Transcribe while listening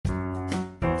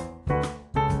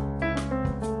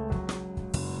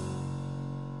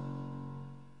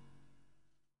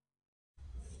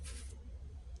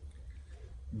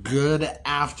Good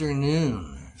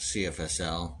afternoon,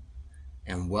 CFSL,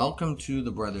 and welcome to the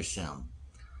Brother Sim.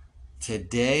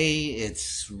 Today,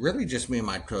 it's really just me and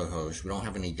my co-host. We don't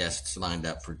have any guests lined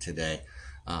up for today.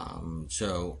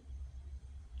 So,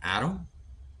 Adam,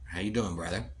 how you doing,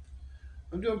 brother?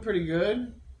 I'm doing pretty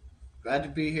good. Glad to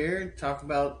be here. Talk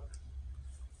about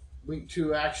week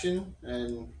two action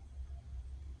and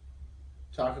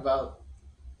talk about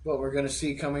what we're going to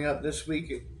see coming up this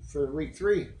week for week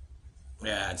three.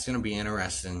 Yeah, it's going to be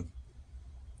interesting.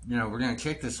 We're going to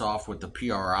kick this off with the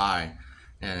PRI,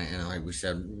 and like we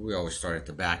said, we always start at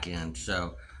the back end.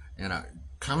 So, you know,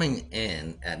 coming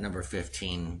in at number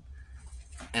 15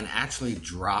 and actually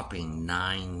dropping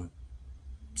 9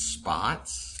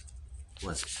 spots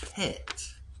was Pitt,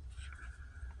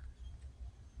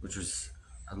 which was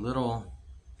a little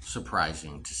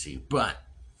surprising to see. But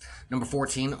number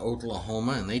 14,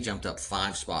 Oklahoma, and they jumped up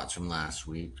 5 spots from last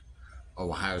week.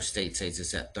 Ohio State stays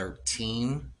us at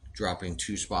 13, dropping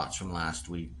 2 spots from last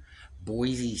week.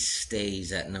 Boise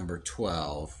stays at number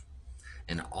 12,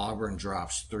 and Auburn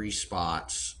drops 3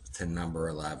 spots to number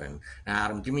 11. Now,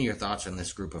 Adam, give me your thoughts on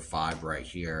this group of 5 right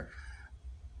here.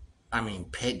 I mean,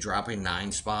 Pitt dropping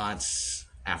 9 spots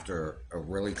after a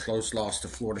really close loss to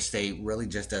Florida State really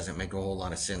just doesn't make a whole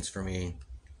lot of sense for me.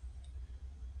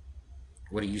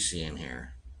 What are you seeing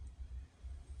here?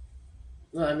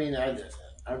 Well,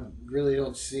 I really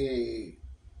don't see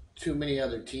too many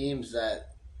other teams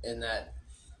that in that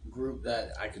group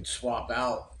that I could swap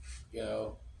out, you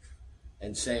know,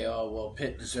 and say, oh, well,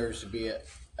 Pitt deserves to be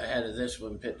ahead of this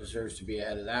one. Pitt deserves to be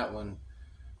ahead of that one.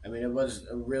 I mean, it was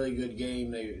a really good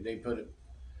game. They put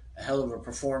a hell of a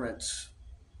performance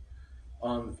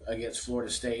on against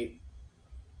Florida State,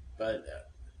 but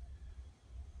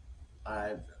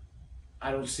I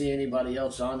I don't see anybody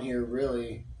else on here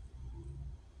really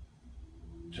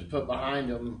to put behind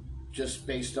them just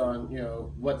based on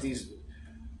what these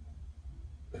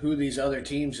who these other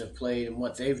teams have played and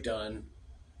what they've done.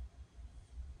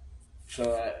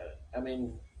 So I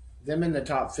mean, them in the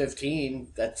top 15.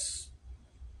 That's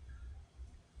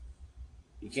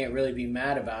you can't really be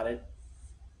mad about it.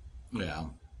 Yeah.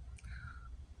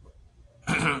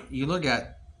 You look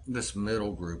at this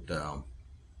middle group, though,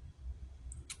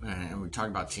 and we talk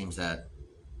about teams that,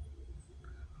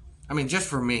 I mean, just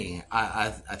for me,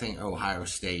 I think Ohio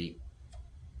State,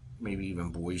 maybe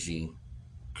even Boise,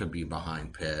 could be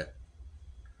behind Pitt.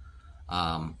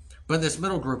 But this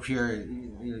middle group here,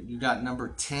 you got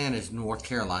number 10 is North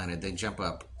Carolina. They jump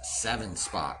up 7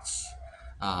 spots,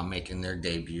 making their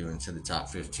debut into the top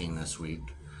 15 this week.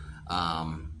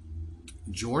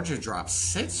 Georgia drops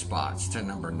 6 spots to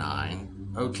number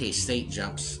 9. OK State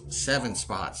jumps 7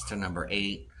 spots to number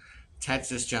 8.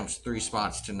 Texas jumps 3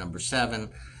 spots to number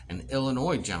 7. And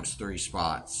Illinois jumps 3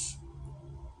 spots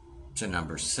to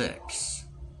number 6.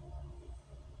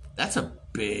 That's a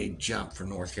big jump for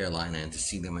North Carolina, and to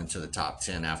see them into the top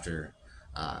 10 after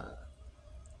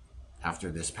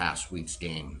this past week's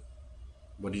game.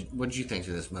 What did you think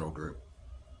of this middle group?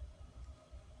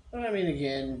 But I mean,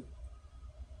 again,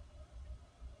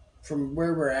 from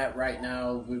where we're at right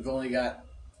now, we've only got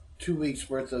 2 weeks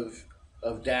worth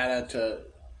of data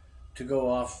to go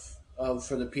off of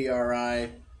for the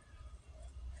PRI.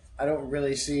 I don't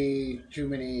really see too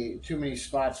many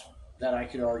spots that I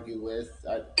could argue with.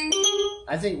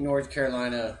 I think North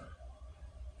Carolina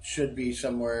should be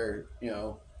somewhere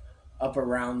up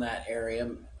around that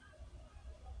area.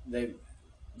 They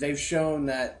they've shown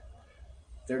that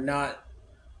they're not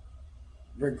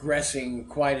regressing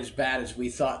quite as bad as we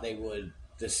thought they would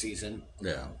this season.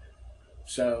 Yeah.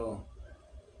 So,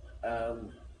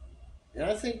 um, and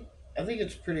I think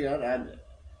it's pretty odd.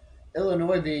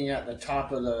 Illinois being at the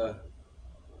top of the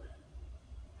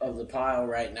pile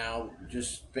right now,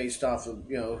 just based off of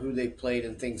who they played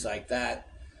and things like that.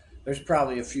 There's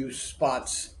probably a few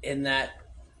spots in that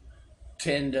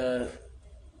 10 to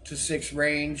 6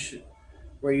 range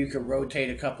where you could rotate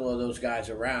a couple of those guys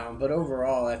around. But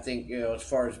overall, I think as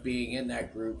far as being in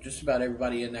that group, just about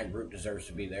everybody in that group deserves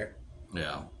to be there.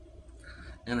 Yeah.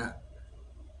 And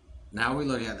now we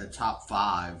look at the top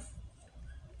 5,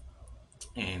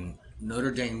 and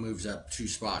Notre Dame moves up 2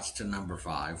 spots to number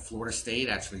 5. Florida State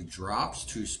actually drops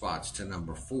 2 spots to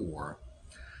number 4.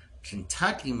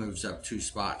 Kentucky moves up 2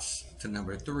 spots to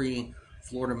number 3.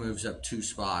 Florida moves up 2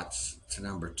 spots to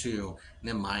number 2. And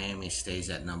then Miami stays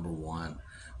at number 1.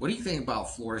 What do you think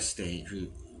about Florida State, who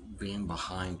being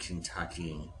behind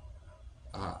Kentucky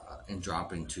and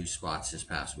dropping 2 spots this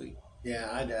past week? Yeah,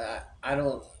 I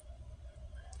don't.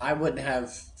 I wouldn't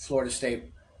have Florida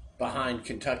State behind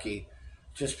Kentucky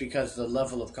just because the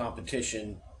level of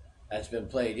competition that's been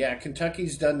played. Yeah,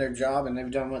 Kentucky's done their job and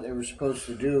they've done what they were supposed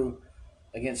to do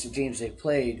against the teams they've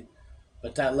played.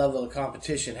 But that level of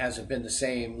competition hasn't been the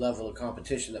same level of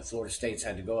competition that Florida State's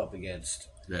had to go up against.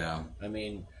 Yeah. I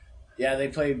mean, yeah, they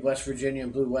played West Virginia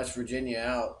and blew West Virginia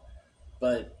out.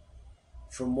 But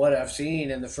from what I've seen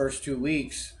in the first 2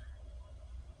 weeks,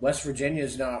 West Virginia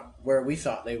is not where we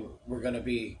thought they were going to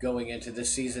be going into this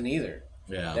season either.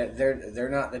 Yeah. They're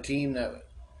not the team that,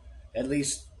 at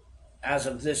least as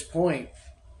of this point,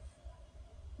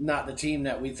 not the team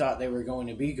that we thought they were going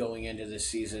to be going into this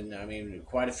season. I mean,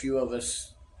 quite a few of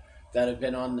us that have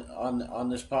been on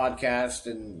this podcast,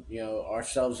 and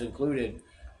ourselves included,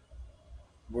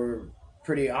 were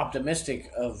pretty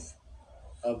optimistic of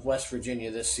West Virginia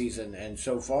this season, and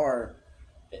so far,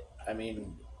 I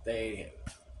mean, they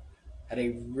had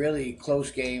a really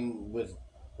close game with,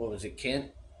 what was it,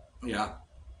 Kent? Yeah.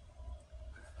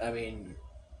 I mean,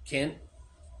 Kent,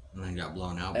 And then got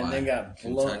blown out and by then got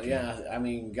blown. Kentucky. Yeah, I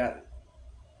mean, got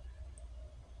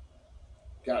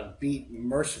beat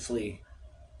mercifully,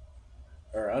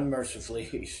 or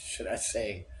unmercifully, should I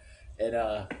say,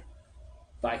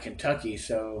 by Kentucky.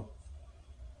 So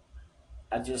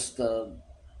I just,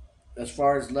 as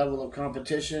far as level of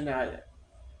competition, I'd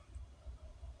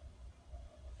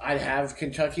have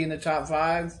Kentucky in the top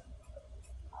 5,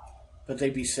 but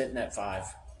they'd be sitting at 5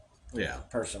 Yeah.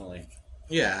 personally.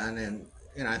 Yeah, and then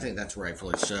I think that's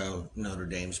rightfully so. Notre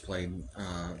Dame's played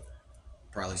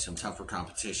probably some tougher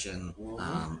competition.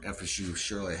 FSU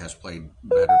surely has played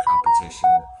better competition.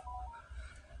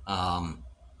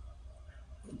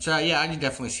 So yeah, I can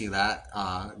definitely see that.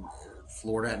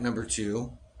 Florida at number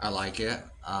 2, I like it.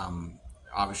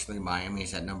 Obviously,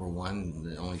 Miami's at number 1.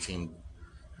 The only team,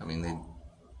 I mean,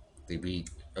 they beat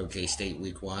OK State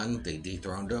week 1. They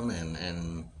dethroned them,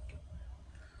 and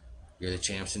you're the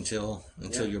champs until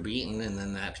you're beaten, and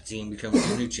then that team becomes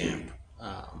the new champ,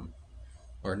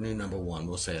 or new number 1.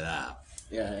 We'll say that.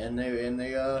 Yeah, and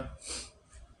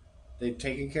they've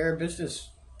taken care of business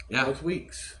both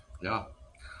weeks. Yeah,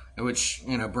 which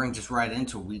brings us right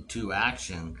into week 2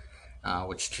 action,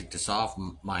 which kicked us off.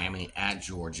 Miami at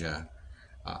Georgia.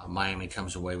 Miami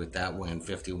comes away with that win,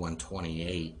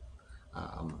 51-28.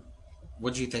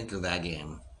 What do you think of that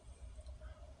game?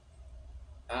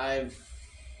 I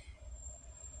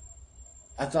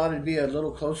thought it'd be a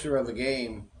little closer of a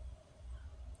game.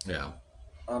 Yeah.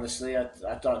 Honestly, I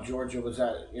thought Georgia was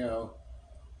at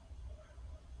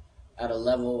a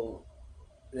level,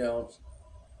 I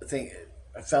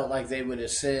felt like they would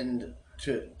ascend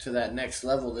to that next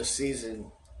level this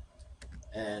season,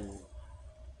 and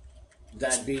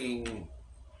that being,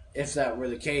 if that were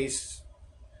the case,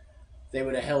 they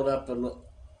would have held up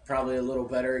probably a little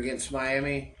better against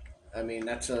Miami. I mean,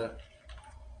 that's a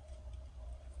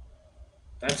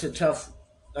tough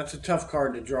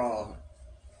card to draw.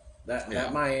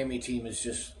 That Miami team is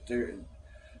just,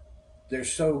 they're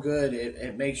so good.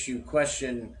 It makes you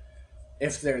question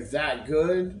if they're that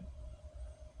good,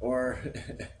 or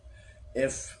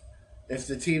if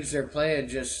the teams they're playing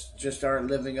just aren't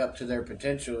living up to their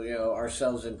potential,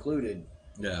 ourselves included.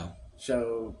 Yeah.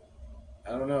 So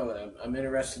I don't know. I'm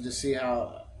interested to see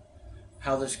how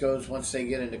this goes once they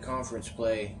get into conference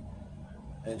play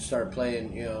and start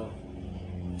playing,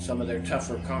 some of their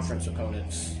tougher conference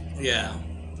opponents. Yeah.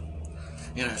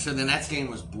 So the next game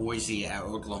was Boise at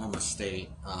Oklahoma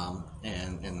State,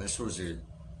 and this was a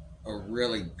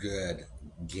really good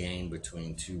game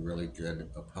between two really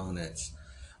good opponents.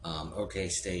 OK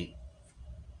State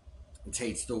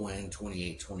takes the win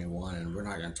 28-21, and we're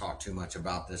not going to talk too much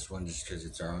about this one just because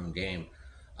it's our own game.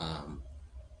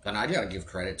 But I got to give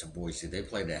credit to Boise. They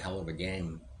played a hell of a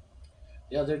game.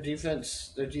 Yeah, their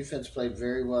defense played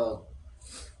very well.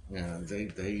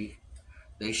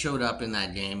 They showed up in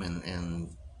that game and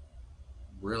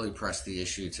really pressed the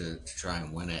issue to try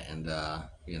and win it, and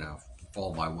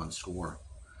fall by one score.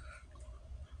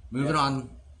 Moving on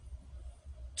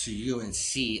to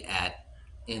UNC at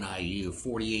NIU,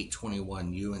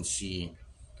 48-21 UNC.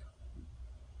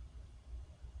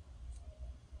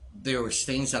 There were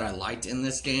things that I liked in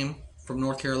this game from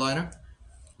North Carolina.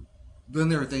 Then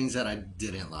there were things that I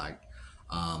didn't like.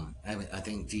 I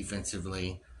think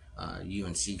defensively,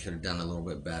 UNC could have done a little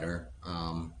bit better.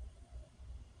 I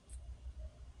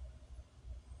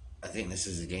think this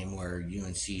is a game where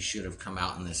UNC should have come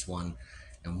out in this one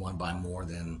and won by more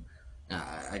than,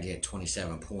 I get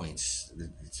 27 points.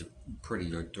 It's a pretty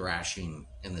good thrashing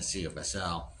in the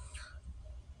CFSL.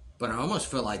 But I almost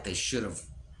feel like they should have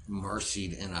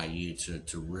mercied NIU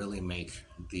to really make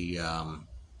the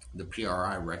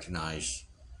PRI recognize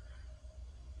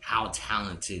how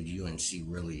talented UNC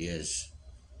really is.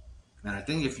 And I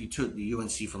think if you took the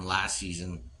UNC from last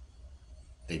season,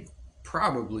 they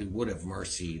probably would have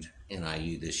mercied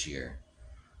NIU this year.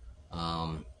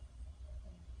 Um,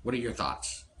 what are your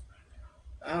thoughts?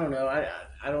 I don't know.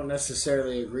 I don't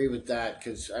necessarily agree with that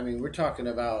because I mean we're talking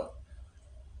about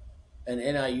an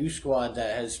NIU squad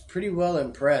that has pretty well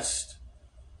impressed,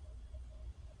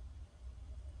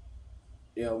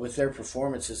 with their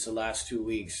performances the last 2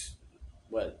 weeks.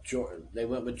 They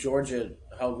went with Georgia,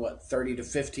 held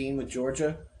 30-15 with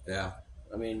Georgia. Yeah.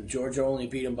 I mean Georgia only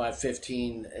beat them by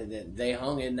 15, and then they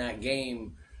hung in that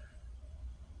game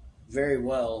very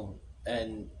well,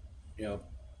 and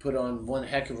put on one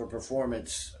heck of a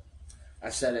performance. I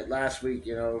said it last week.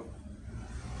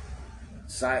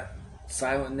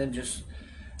 Silent then just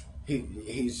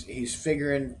he's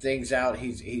figuring things out.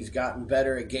 He's gotten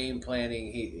better at game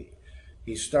planning.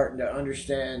 He's starting to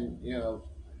understand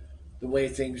the way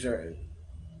things are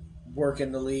work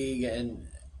in the league and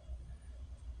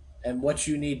what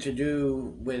you need to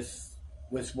do with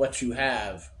what you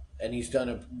have. And he's done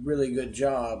a really good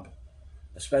job,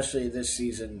 especially this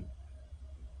season,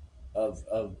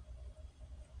 of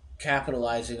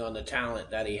capitalizing on the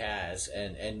talent that he has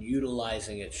and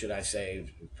utilizing it, should I say,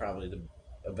 probably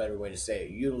a better way to say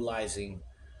it, utilizing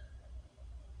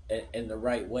in the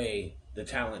right way the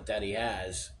talent that he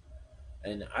has.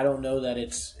 And I don't know that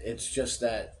it's just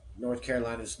that North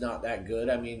Carolina's not that good.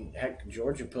 I mean, heck,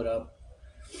 Georgia put up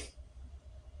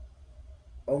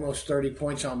almost 30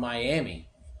 points on Miami.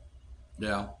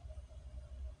 Yeah.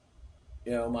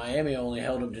 Miami only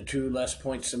held them to 2 less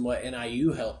points than what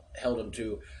NIU held them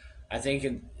to. I think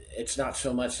it's not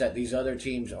so much that these other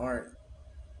teams aren't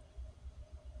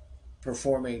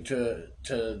performing to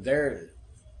their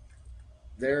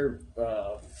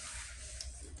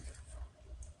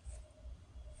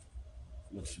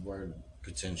what's the word?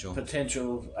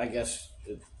 Potential, I guess.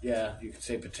 Yeah, you could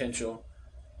say potential.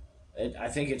 I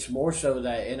think it's more so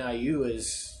that NIU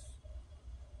is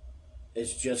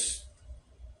just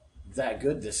that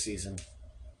good this season.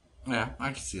 Yeah,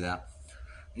 I can see that.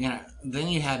 Then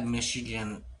you had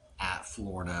Michigan at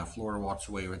Florida. Florida walks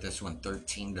away with this one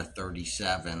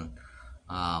 13-37.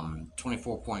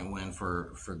 24-point win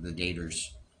for the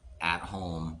Gators at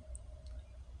home.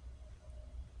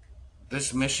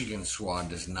 This Michigan squad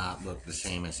does not look the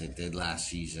same as it did last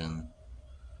season.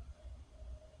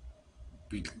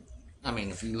 I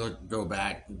mean, if you go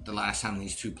back, the last time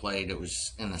these two played, it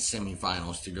was in the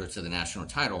semifinals to go to the national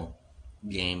title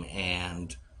game,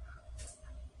 and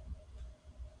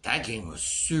that game was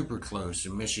super close,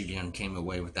 and Michigan came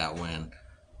away with that win.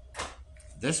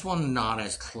 This one, not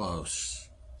as close.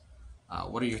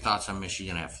 What are your thoughts on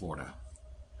Michigan at Florida?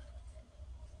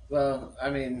 Well, I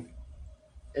mean,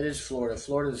 it is Florida.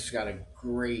 Florida's got a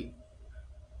great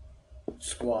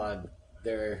squad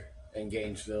there in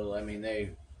Gainesville. I mean,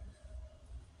 they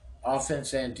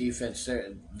offense and defense,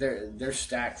 they're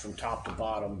stacked from top to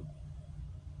bottom.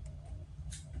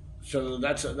 So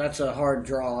that's a hard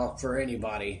draw for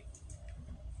anybody.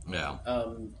 Yeah.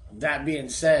 That being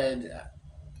said,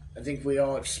 I think we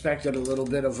all expected a little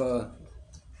bit of a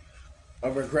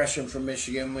regression from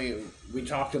Michigan. We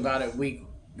talked about it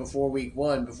before week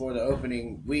 1, before the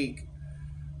opening week,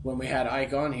 when we had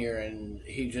Ike on here, and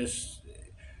he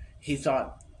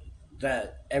thought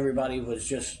that everybody was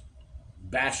just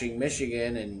bashing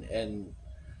Michigan and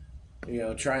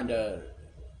trying to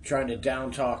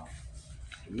down talk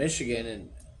Michigan, and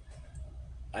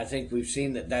I think we've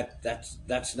seen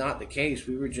that's not the case.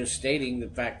 We were just stating the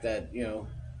fact that you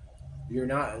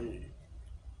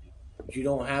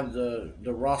don't have the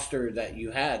roster that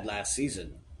you had last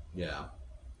season. Yeah.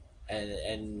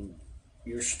 And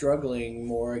you're struggling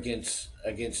more against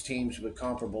teams with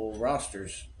comparable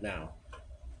rosters now.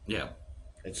 Yeah.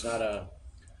 It's not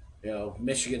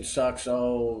Michigan sucks,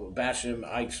 bash him,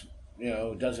 Ike's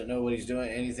doesn't know what he's doing,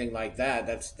 anything like that.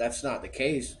 That's not the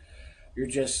case.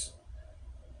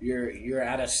 You're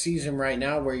at a season right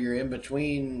now where you're in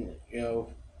between,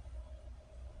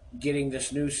 getting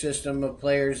this new system of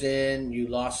players in. You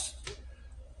lost,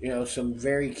 some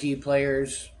very key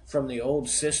players from the old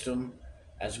system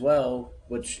as well,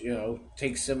 which,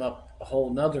 takes them up a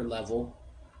whole nother level.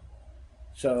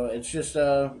 So it's just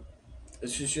going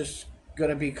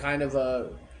to be kind of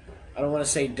I don't want to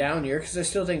say down year, because I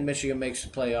still think Michigan makes the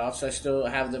playoffs. I still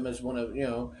have them as one of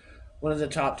the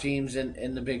top teams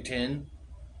in the Big Ten,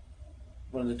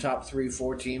 one of the top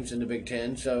 3-4 teams in the Big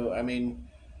Ten. So I mean,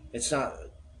 it's not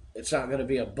going to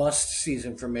be a bust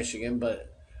season for Michigan, but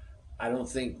I don't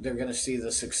think they're going to see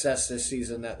the success this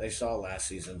season that they saw last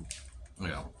season.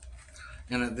 Yeah.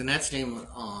 And the next game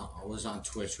was on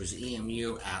Twitch was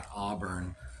EMU at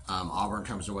Auburn. Auburn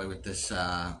comes away with this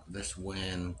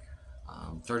win,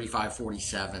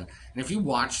 35-47. And if you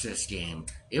watch this game,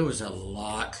 it was a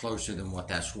lot closer than what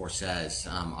that score says.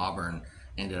 Auburn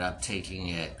ended up taking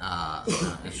it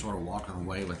and sort of walking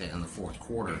away with it in the fourth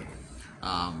quarter.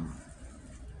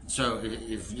 So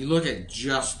if you look at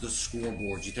just the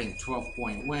scoreboard, you think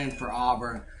 12-point win for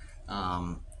Auburn.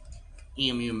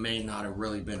 EMU may not have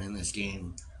really been in this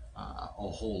game a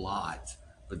whole lot,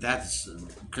 but that's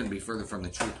couldn't be further from the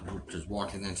truth because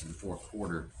walking into the fourth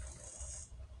quarter,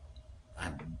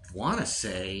 I want to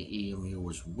say EMU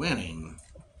was winning.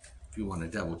 If you want to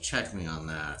double check me on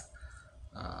that,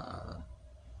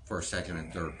 first, second,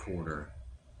 and third quarter.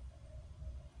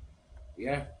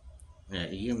 Yeah,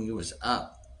 EMU was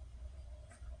up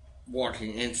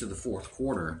walking into the fourth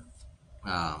quarter,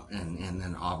 and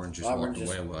then Auburn just walked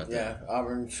away with it. Yeah,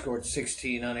 Auburn scored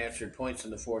 16 unanswered points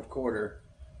in the fourth quarter.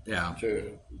 Yeah,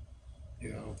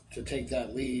 to take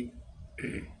that lead.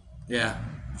 Yeah.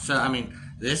 So I mean,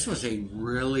 this was a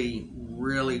really,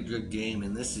 really good game,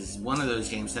 and this is one of those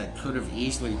games that could have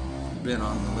easily been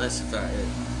on the list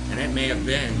and it may have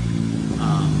been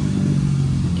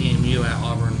EMU at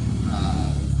Auburn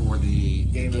for the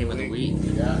game of the week.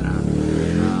 Yeah.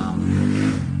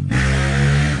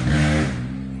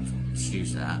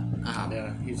 Excuse that.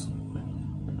 Yeah,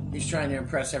 he's trying to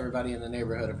impress everybody in the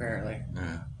neighborhood, apparently.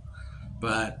 Yeah.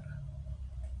 But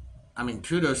I mean,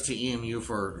 kudos to EMU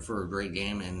for a great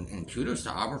game, and kudos to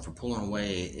Auburn for pulling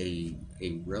away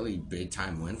a really big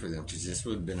time win for them, because this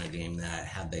would have been a game that,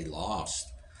 had they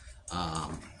lost,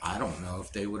 I don't know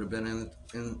if they would have been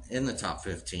in the top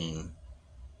 15.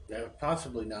 Yeah,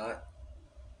 possibly not.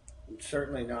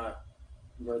 Certainly not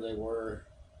where they were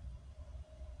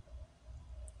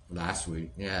last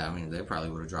week. Yeah, I mean, they probably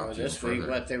would have dropped this week.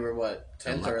 But they were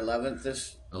 10th or 11th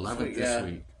this 11th week? this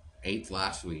week. 8th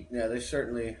last week. Yeah, they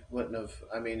certainly wouldn't have.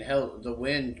 I mean, hell, the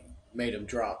win made them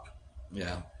drop.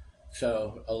 Yeah.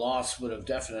 So a loss would have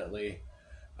definitely,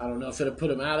 I don't know if it would have put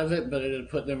them out of it, but it would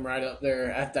put them right up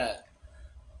there at that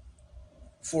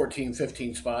 14,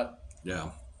 15 spot.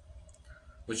 Yeah.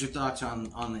 What's your thoughts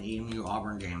on the EMU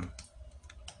Auburn game?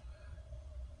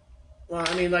 Well,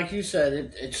 I mean, like you said,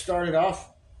 it started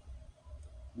off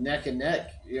neck and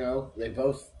neck. They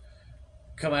both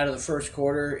come out of the first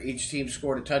quarter. Each team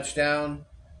scored a touchdown.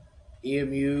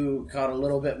 EMU caught a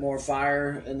little bit more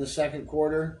fire in the second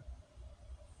quarter.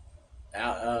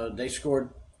 They scored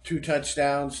 2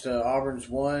 touchdowns to Auburn's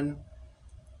 1.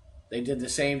 They did the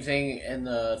same thing in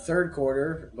the third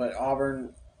quarter, but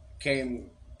Auburn came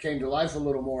to life a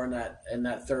little more in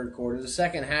that third quarter. The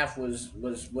second half was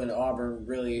when Auburn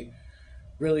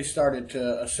really started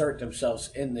to assert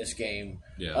themselves in this game.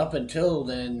 Yeah. Up until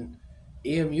then,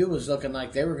 EMU was looking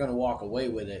like they were going to walk away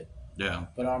with it. Yeah.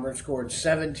 But Auburn scored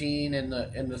 17 in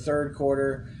the third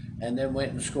quarter, and then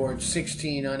went and scored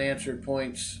 16 unanswered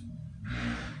points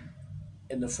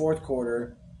in the fourth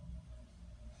quarter.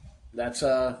 That's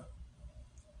going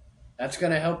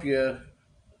to help you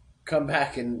come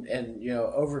back and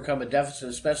overcome a deficit,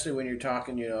 especially when you're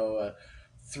talking a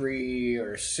 3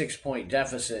 or 6 point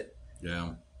deficit.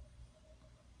 Yeah.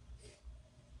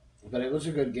 But it was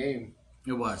a good game.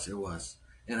 It was.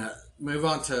 And move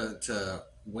on to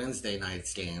Wednesday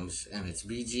night's games, and it's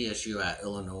BGSU at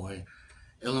Illinois.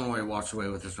 Illinois walks away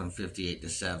with this one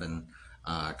 58-7,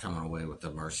 coming away with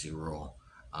the mercy rule.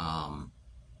 I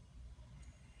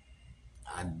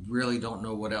really don't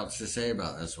know what else to say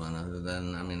about this one, other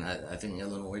than, I mean, I think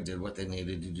Illinois did what they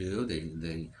needed to do.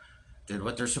 They did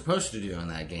what they're supposed to do in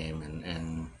that game,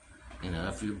 and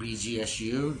if you're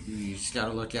BGSU, you just got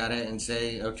to look at it and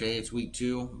say, okay, it's week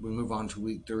 2. We move on to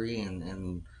week 3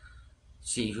 and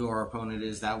see who our opponent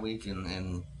is that week,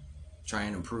 and try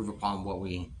and improve upon what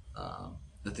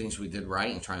the things we did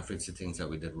right, and try and fix the things that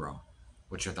we did wrong.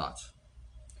 What's your thoughts?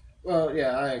 Well,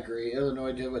 yeah, I agree.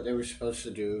 Illinois did what they were supposed to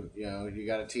do. You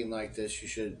got a team like this, you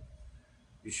should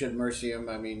mercy them.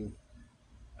 I mean,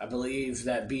 I believe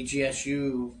that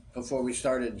BGSU, before we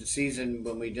started the season,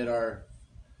 when we did our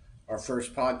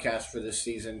first podcast for this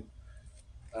season,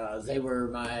 they were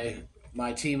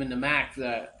my team in the MAC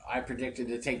that I predicted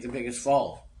to take the biggest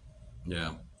fall.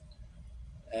 Yeah.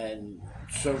 And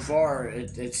so far,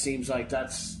 it seems like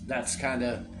that's kind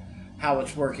of how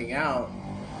it's working out.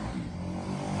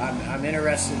 I'm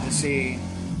interested to see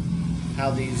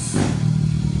how these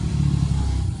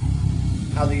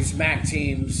MAC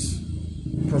teams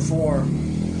perform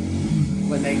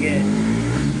when they get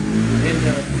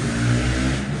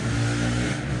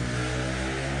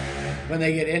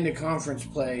into conference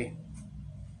play,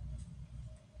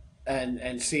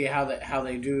 and see how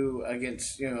they do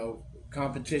against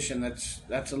competition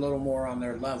that's a little more on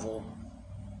their level.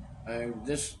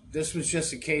 This was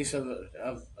just a case of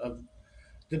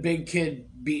the big kid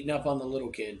beating up on the little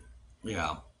kid.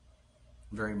 Yeah,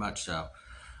 very much so.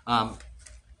 Um,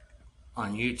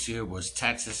 on YouTube was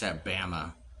Texas at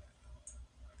Bama.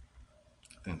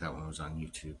 I think that one was on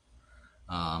YouTube.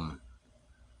 Um,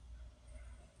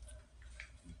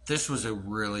 this was a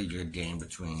really good game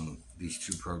between these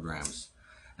two programs.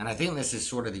 And I think this is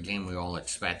sort of the game we all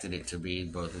expected it to be.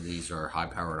 Both of these are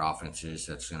high-powered offenses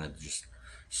that's going to just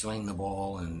sling the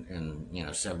ball and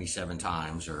 77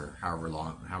 times or how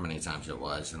many times it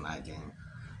was in that game.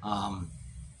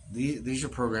 These are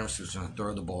programs that's going to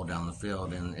throw the ball down the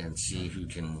field and see who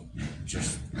can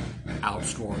just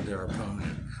outscore their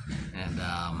opponent. And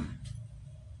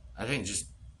I think just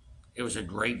it was a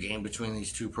great game between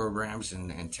these two programs,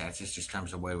 and Texas just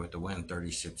comes away with the win,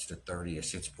 36-30, a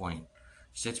 6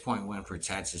 point win for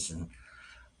Texas. And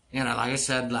like I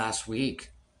said last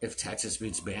week, if Texas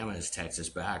beats Bama, is Texas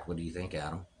back? What do you think,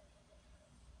 Adam?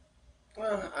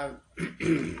 Well, I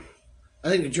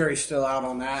think the jury's still out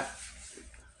on that.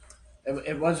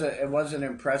 It was an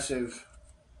impressive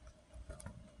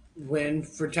win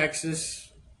for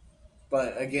Texas,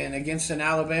 but again against an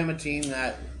Alabama team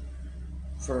that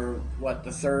for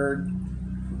the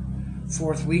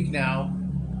fourth week now.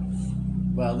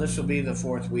 Well, this will be the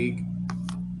fourth week.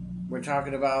 We're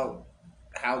talking about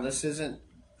how this isn't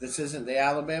the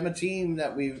Alabama team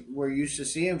that we're used to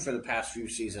seeing for the past few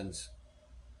seasons.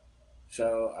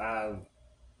 So,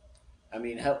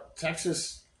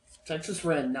 Texas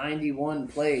ran 91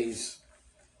 plays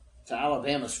to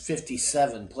Alabama's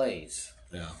 57 plays.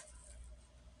 Yeah.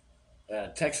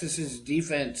 Texas's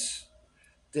defense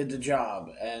did the job,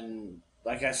 and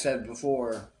like I said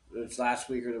before, it's last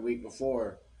week or the week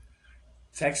before,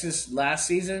 Texas last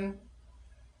season,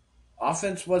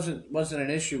 offense wasn't an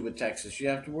issue with Texas. You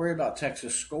have to worry about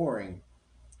Texas scoring.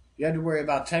 You had to worry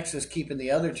about Texas keeping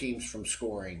the other teams from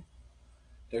scoring.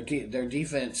 Their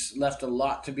defense left a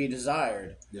lot to be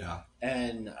desired. Yeah.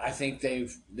 And I think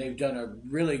they've done a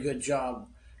really good job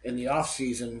in the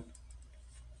offseason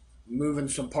moving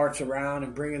some parts around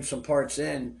and bringing some parts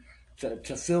in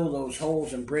to fill those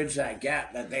holes and bridge that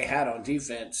gap that they had on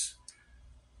defense.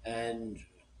 And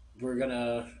they're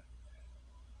gonna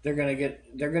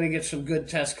get some good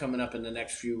tests coming up in the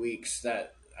next few weeks.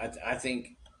 That I think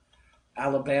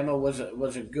Alabama was a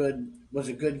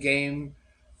good game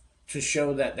to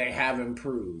show that they have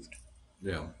improved.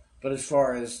 Yeah. But as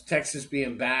far as Texas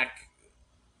being back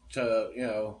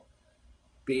to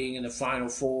being in the Final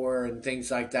Four and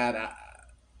things like that,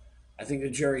 I think the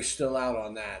jury's still out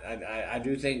on that. I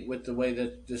do think with the way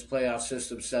that this playoff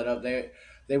system's set up, they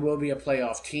will be a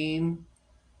playoff team.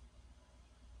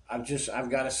 I've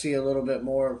got to see a little bit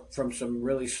more from some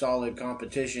really solid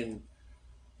competition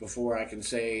before I can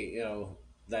say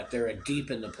that they're a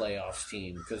deep in the playoffs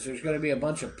team, because there's going to be a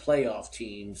bunch of playoff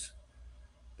teams,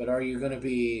 but are you going to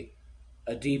be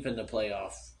a deep in the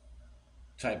playoff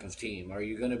type of team? Are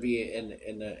you going to be in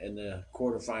the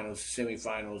quarterfinals,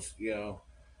 semifinals?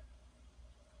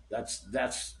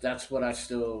 That's what I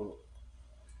still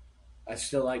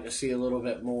like to see a little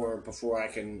bit more before I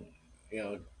can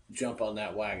jump on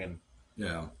that wagon.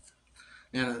 Yeah.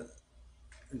 And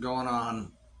going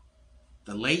on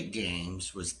the late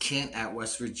games was Kent at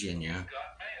West Virginia.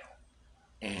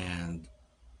 And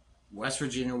West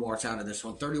Virginia walks out of this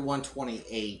one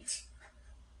 31-28.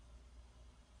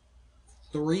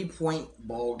 3-point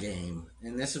ball game.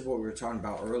 And this is what we were talking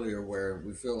about earlier, where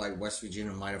we feel like West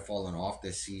Virginia might have fallen off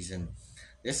this season.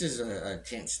 This is a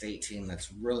Kent State team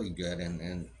that's really good.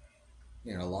 And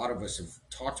a lot of us have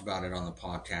talked about it on the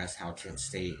podcast, how Kent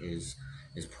State is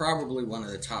probably one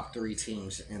of the top 3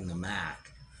 teams in the MAC.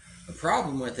 The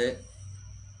problem with it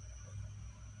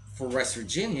for West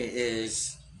Virginia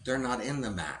is they're not in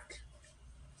the MAC.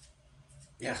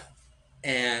 Yeah.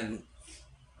 And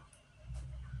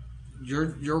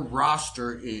your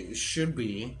roster should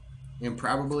be, and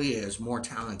probably is, more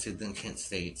talented than Kent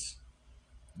State's.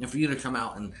 And for you to come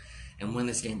out and win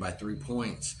this game by 3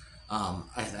 points,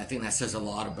 I think that says a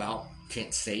lot about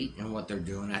Kent State and what they're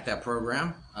doing at that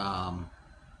program.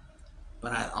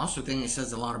 But I also think it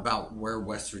says a lot about where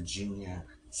West Virginia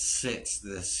sits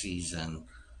this season.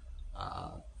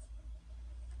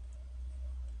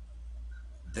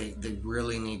 They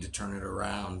really need to turn it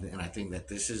around, and I think that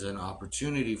this is an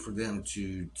opportunity for them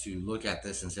to look at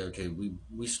this and say, okay,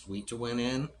 we squeaked to win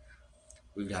in.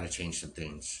 We've got to change some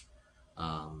things.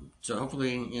 So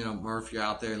hopefully, Murph, you're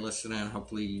out there listening.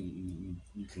 Hopefully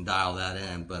you can dial that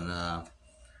in. But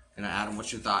Adam,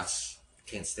 what's your thoughts?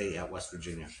 Kent State at West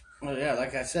Virginia. Well, yeah,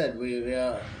 like I said, we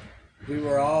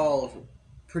were all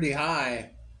pretty high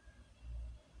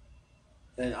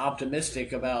and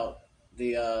optimistic about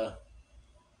the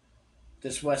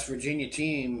this West Virginia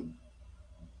team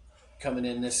coming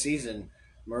in this season.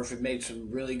 Murph had made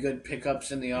some really good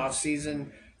pickups in the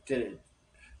offseason. They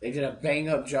did a bang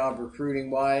up job recruiting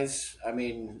wise. I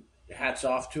mean, hats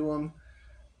off to them.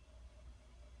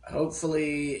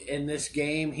 Hopefully, in this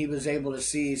game, he was able to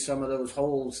see some of those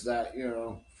holes that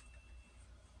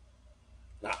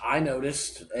I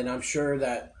noticed, and I'm sure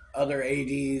that other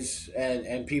ads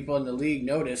and people in the league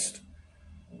noticed.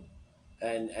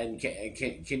 And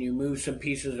can you move some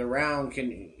pieces around?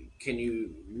 Can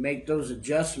you make those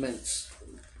adjustments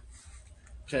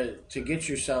to get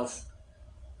yourself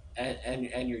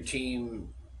and your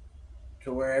team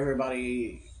to where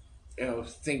everybody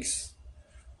thinks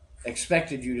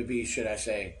expected you to be, should I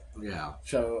say? Yeah.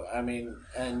 So I mean,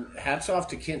 and hats off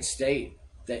to Kent State.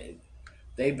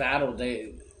 They battled.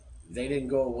 They didn't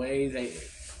go away.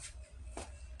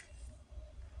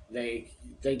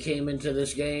 They came into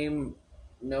this game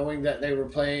knowing that they were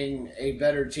playing a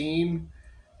better team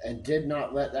and did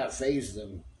not let that phase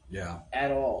them. Yeah.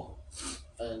 At all.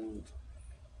 And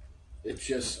it's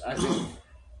just I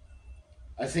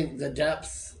think the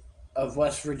depth of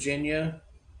West Virginia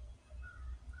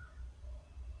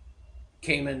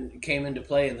came into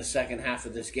play in the second half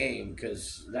of this game,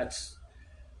 because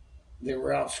they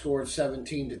were outscored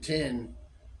 17-10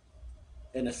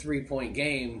 in a 3-point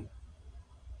game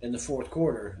in the fourth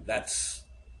quarter. That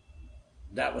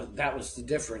was the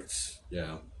difference.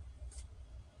 Yeah.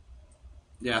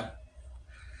 Yeah.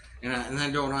 And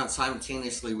then going on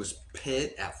simultaneously was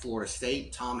Pitt at Florida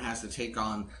State. Tom has to take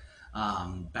on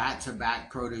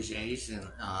back-to-back proteges, and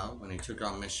when he took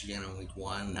on Michigan in week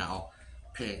 1, now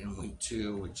Pitt in week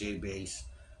 2 with Jay Bass.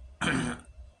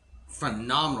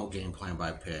 Phenomenal game plan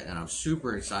by Pitt, and I'm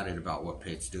super excited about what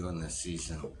Pitt's doing this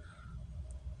season.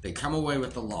 They come away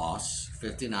with the loss,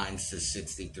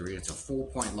 59-63. It's a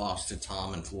 4-point loss to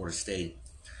Tom and Florida State.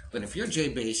 But if you're Jay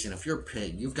Bass and if you're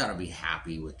Pitt, you've got to be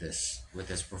happy with this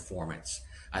performance.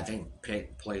 I think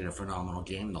Pitt played a phenomenal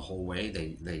game the whole way.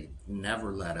 They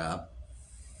never let up.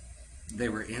 They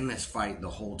were in this fight the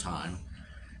whole time,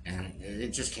 and it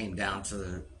just came down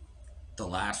to the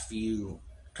last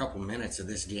couple minutes of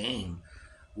this game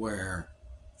where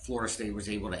Florida State was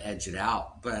able to edge it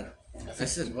out. But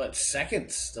this is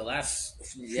seconds, the last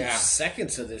few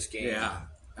seconds of this game. Yeah.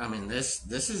 I mean, this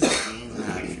is a game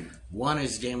that, one,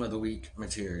 is game of the week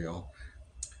material.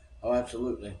 Oh,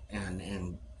 absolutely.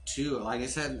 And two, like I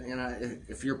said,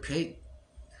 if you're Pitt,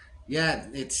 yeah,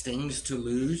 it stings to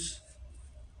lose,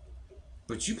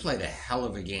 but you played a hell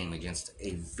of a game against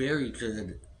a very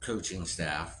good coaching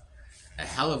staff, a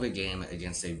hell of a game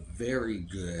against a very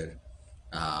good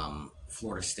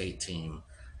Florida State team.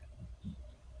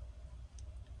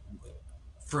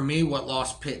 For me, what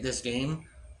lost Pitt this game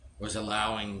was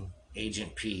allowing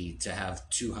Agent P to have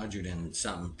 200 and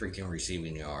something freaking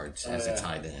receiving yards as a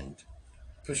tight end.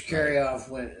 Pushkarioff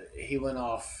went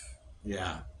off.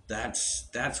 Yeah,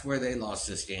 that's where they lost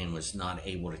this game, was not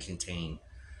able to contain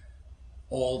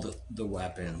all the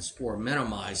weapons or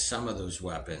minimize some of those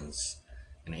weapons.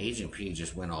 And Agent P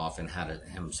just went off and had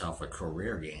himself a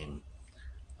career game.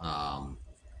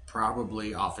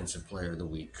 Probably Offensive Player of the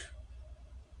Week.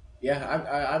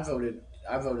 Yeah,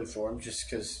 I voted for him just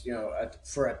because,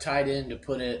 for a tight end to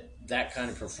put it that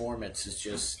kind of performance is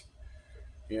just,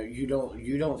 you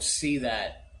don't see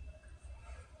that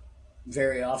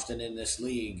very often in this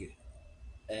league.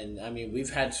 And I mean,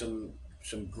 we've had some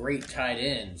great tight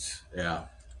ends. Yeah.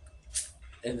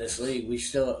 In this league,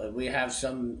 we have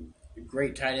some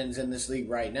great tight ends in this league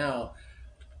right now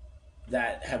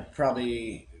that have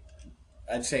probably,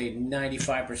 I'd say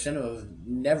 95% of them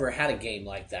never had a game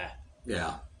like that.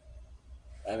 Yeah.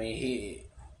 I mean,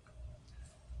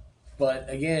 but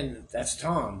again, that's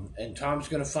Tom, and Tom's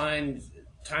going to find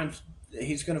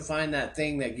he's going to find that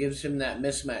thing that gives him that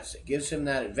mismatch, that gives him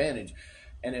that advantage.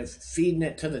 And if feeding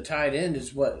it to the tight end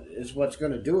is what's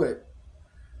going to do it,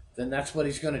 then that's what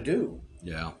he's going to do.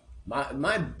 Yeah.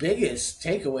 My biggest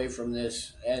takeaway from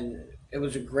this, and it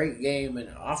was a great game and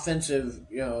offensive,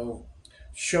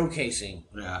 showcasing.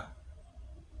 Yeah.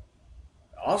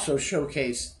 Also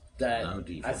showcased that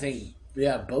defense. I think,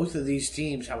 both of these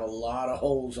teams have a lot of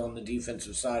holes on the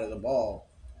defensive side of the ball,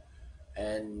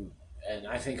 and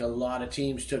I think a lot of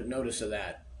teams took notice of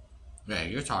that. Yeah,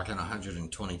 you're talking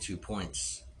 122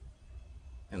 points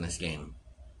in this game.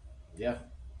 Yeah,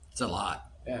 it's a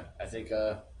lot. Yeah, I think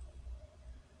a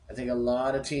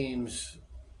lot of teams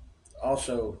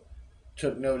also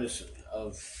took notice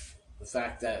of the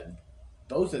fact that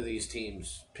both of these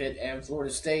teams, Pitt and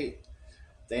Florida State,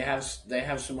 they have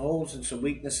some holes and some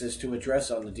weaknesses to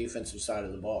address on the defensive side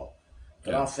of the ball.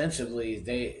 But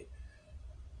offensively,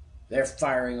 they're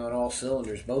firing on all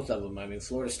cylinders, both of them. I mean,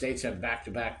 Florida State's had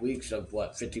back-to-back weeks of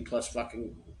what 50-plus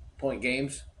fucking point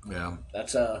games. Yeah.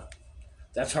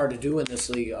 That's hard to do in this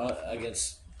league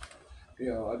against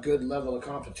a good level of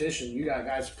competition. You got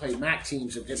guys who play MAC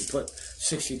teams that didn't put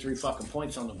 63 fucking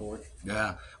points on the board.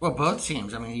 Yeah. Well, both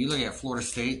teams. I mean, you look at Florida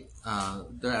State,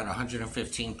 they're at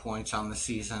 115 points on the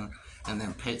season, and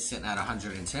then Pitt sitting at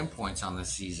 110 points on the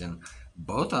season.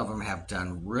 Both of them have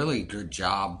done really good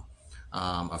job,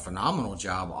 a phenomenal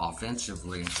job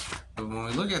offensively. But when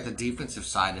we look at the defensive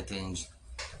side of things,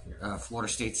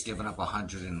 Florida State's given up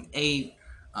 108.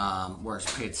 Whereas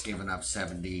Pitt's given up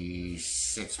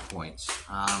 76 points.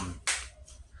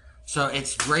 So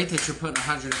it's great that you're putting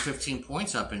 115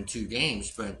 points up in 2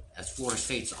 games, but as Florida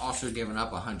State's also given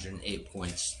up 108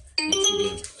 points in 2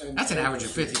 games. That's an average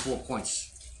of 54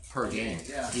 points per game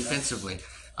defensively,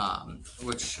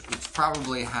 which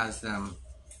probably has them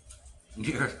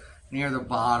near the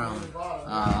bottom.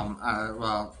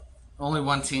 Well, only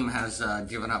one team has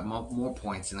given up more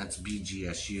points, and that's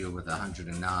BGSU with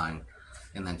 109.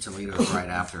 And then Toledo's right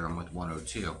after them with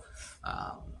 102.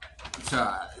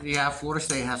 Florida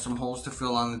State has some holes to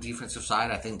fill on the defensive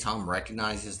side. I think Tom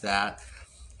recognizes that.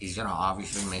 He's going to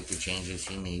obviously make the changes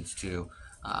he needs to.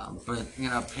 But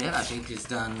Pitt, I think, has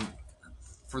done,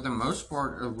 for the most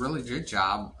part, a really good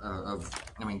job of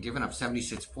giving up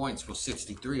 76 points. Well,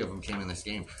 63 of them came in this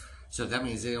game. So that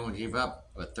means they only gave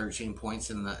up 13 points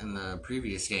in the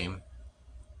previous game.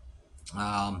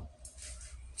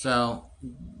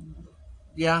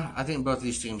 Yeah, I think both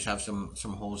these teams have some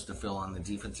holes to fill on the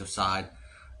defensive side,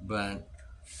 but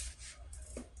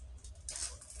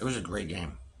it was a great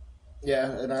game. Yeah,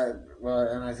 and I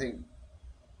think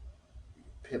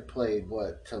Pitt played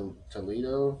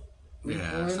Toledo.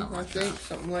 Yeah,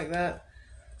 something like that.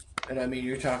 And I mean,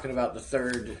 you're talking about the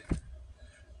third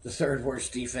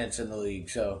worst defense in the league.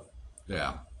 So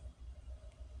yeah.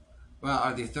 Well,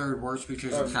 are they third worst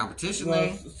because of competition?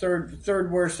 Well,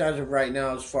 third worst as of right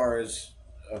now, as far as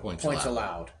points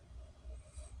allowed.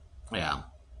 Yeah.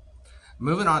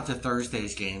 Moving on to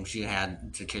Thursday's games, you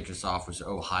had to kick us off was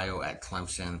Ohio at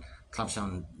Clemson.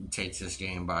 Clemson takes this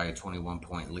game by a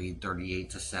 21-point lead,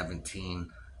 38-17.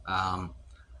 I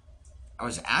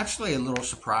was actually a little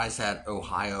surprised that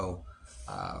Ohio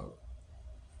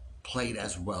played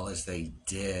as well as they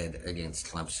did against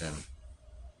Clemson.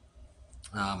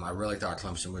 I really thought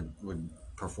Clemson would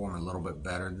perform a little bit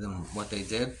better than what they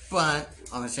did, but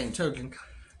on the same token,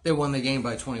 they won the game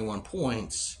by 21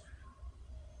 points.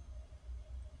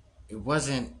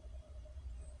 It's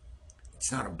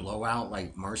not a blowout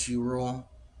like Mercy Rule,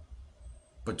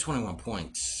 but 21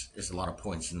 points is a lot of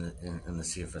points in the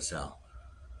CFSL.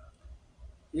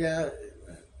 Yeah,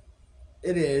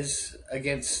 it is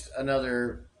against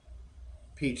another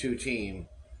P2 team,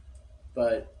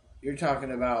 but you're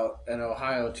talking about an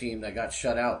Ohio team that got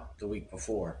shut out the week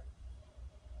before.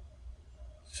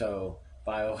 So,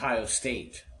 by Ohio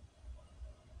State.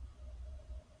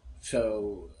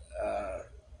 So,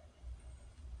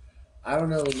 I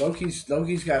don't know.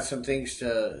 Loki's got some things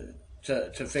to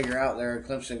figure out there at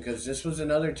Clemson, because this was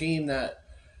another team that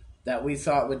we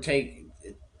thought would take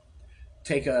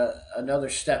another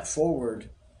step forward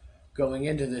going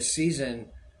into this season,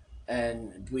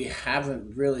 and we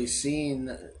haven't really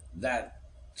seen that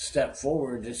step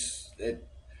forward. It's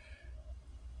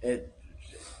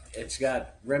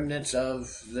got remnants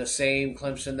of the same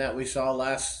Clemson that we saw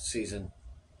last season.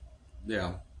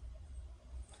 Yeah.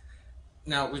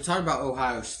 Now, we talked about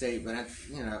Ohio State, but,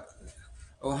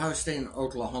 Ohio State and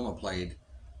Oklahoma played.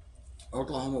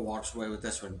 Oklahoma walks away with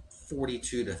this one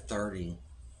 42-30.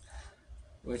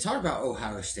 When we talk about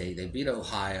Ohio State, they beat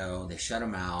Ohio, they shut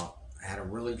them out, had a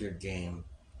really good game.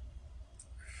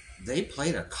 They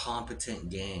played a competent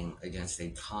game against a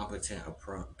competent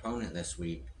opponent this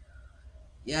week.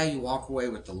 Yeah, you walk away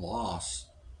with the loss,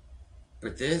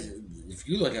 but if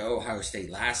you look at Ohio State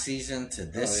last season to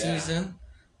this season,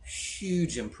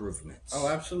 huge improvements. Oh,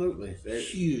 absolutely.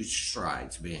 Huge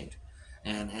strides made.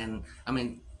 And I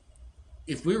mean,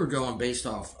 if we were going based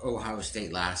off Ohio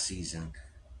State last season,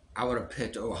 I would have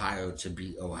picked Ohio to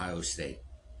beat Ohio State.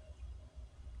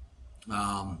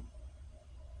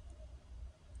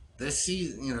 This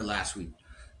season, last week.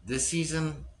 This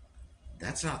season,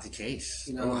 that's not the case.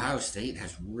 Ohio State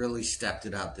has really stepped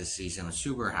it up this season. I'm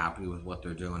super happy with what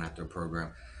they're doing at their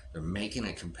program. They're making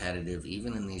it competitive,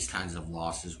 even in these kinds of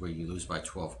losses where you lose by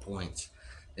 12 points.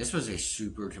 This was a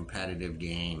super competitive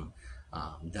game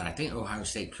that I think Ohio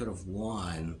State could have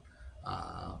won,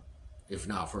 if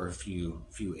not for a few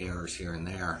errors here and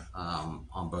there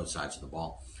on both sides of the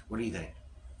ball. What do you think?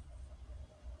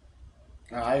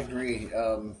 I agree.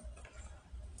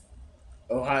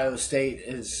 Ohio State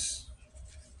has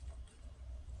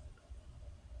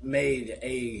made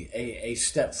a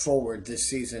step forward this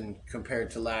season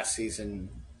compared to last season.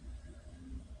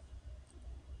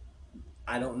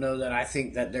 I don't know that I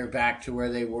think that they're back to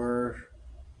where they were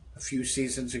a few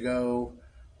seasons ago,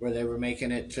 where they were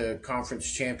making it to conference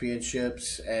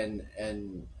championships and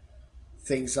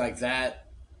things like that.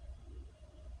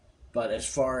 But as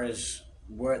far as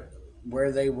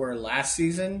where they were last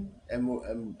season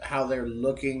and how they're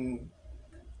looking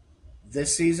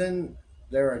this season,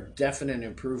 there are definite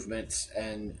improvements.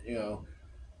 And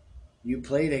you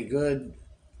played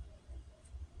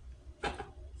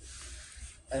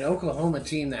an Oklahoma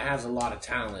team that has a lot of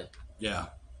talent. Yeah.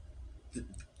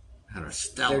 Had a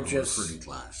stellar recruiting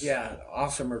class. Yeah,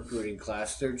 awesome recruiting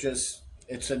class.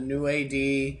 It's a new AD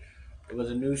with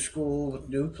a new school with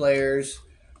new players,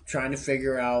 trying to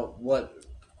figure out what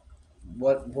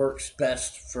works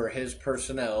best for his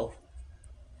personnel.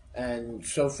 And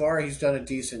so far, he's done a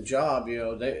decent job.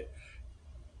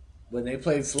 When they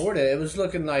played Florida, it was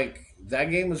looking like that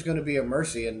game was going to be a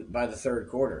mercy by the third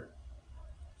quarter.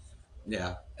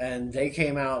 Yeah. And they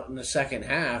came out in the second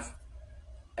half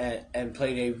and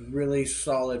played a really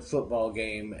solid football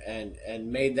game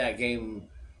and made that game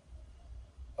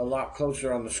a lot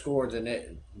closer on the score than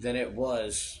it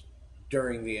was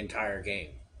during the entire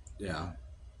game. Yeah.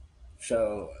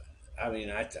 So, I mean,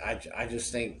 I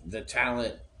just think the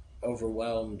talent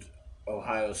overwhelmed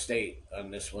Ohio State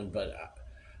on this one, but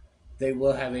they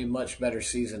will have a much better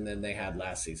season than they had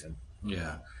last season.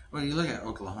 Yeah. Well, you look at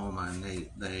Oklahoma, and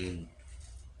they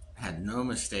had no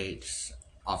mistakes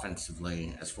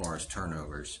offensively as far as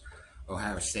turnovers.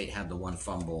 Ohio State had the one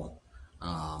fumble,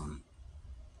 and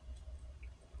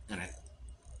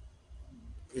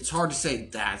it's hard to say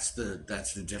that's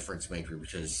the difference maker,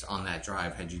 because on that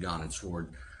drive, had you gone and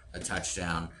scored a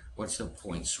touchdown, what's the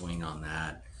point swing on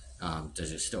that?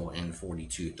 Does it still end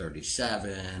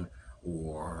 42-37,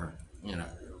 or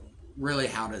really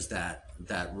how does that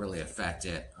really affect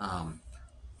it?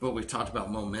 But we've talked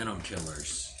about momentum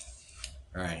killers,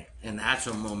 right? And that's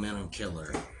a momentum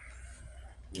killer.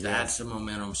 That's a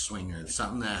momentum swinger.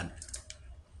 Something that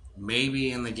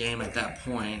maybe in the game at that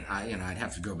point, I'd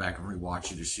have to go back and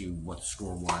rewatch it to see what the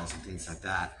score was and things like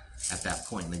that at that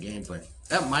point in the game. But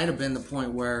that might have been the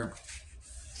point where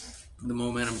the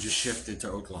momentum just shifted to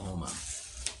Oklahoma.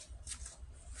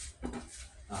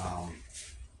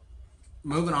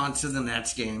 Moving on to the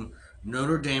next game,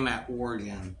 Notre Dame at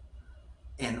Oregon.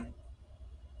 And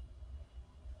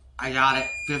I got it,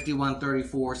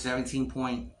 51-34,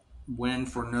 17-point win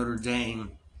for Notre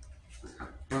Dame.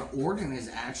 But Oregon has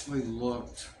actually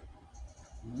looked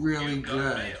really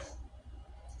good.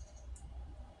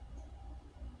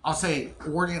 I'll say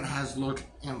Oregon has looked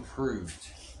improved.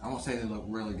 I won't say they look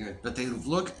really good, but they've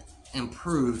looked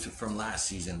improved from last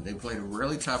season. They played a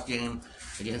really tough game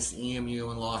against EMU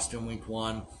and lost in week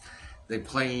 1. They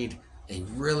played a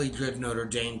really good Notre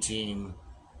Dame team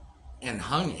and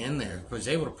hung in there, was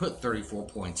able to put 34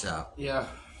 points up. Yeah.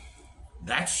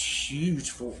 That's huge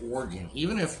for Oregon.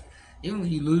 Even if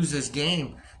you lose this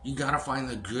game, you got to find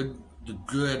the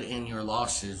good in your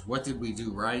losses. What did we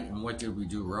do right and what did we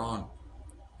do wrong?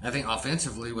 I think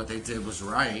offensively what they did was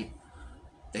right.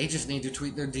 They just need to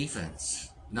tweak their defense,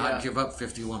 not give up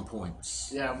 51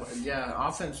 points. Yeah,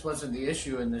 offense wasn't the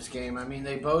issue in this game. I mean,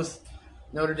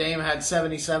 Notre Dame had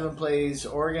 77 plays,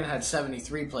 Oregon had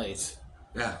 73 plays.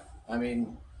 Yeah. I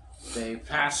mean, they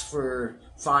passed for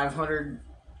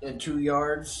 502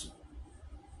 yards,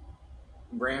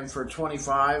 ran for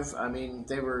 25. I mean,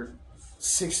 they were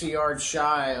 60 yards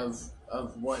shy of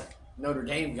what Notre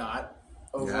Dame got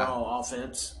overall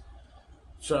offense.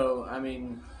 So, I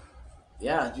mean,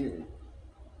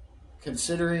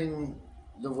 considering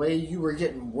the way you were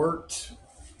getting worked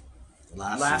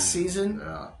last season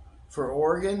for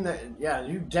Oregon,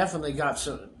 you definitely got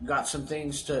some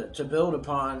things to build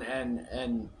upon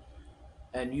and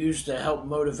use to help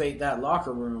motivate that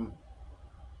locker room.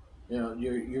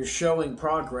 You're showing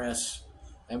progress,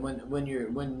 and when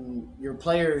your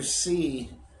players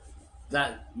see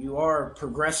that you are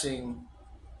progressing,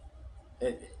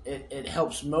 it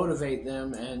helps motivate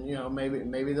them, and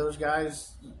maybe those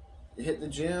guys hit the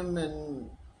gym and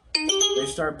they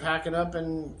start packing up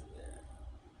and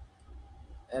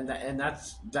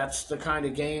that's the kind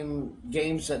of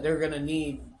games that they're going to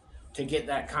need to get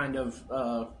that kind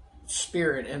of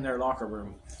spirit in their locker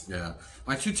room. Yeah.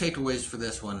 My 2 takeaways for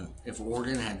this one, if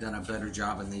Oregon had done a better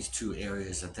job in these 2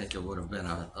 areas, I think it would have been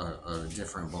a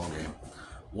different ballgame.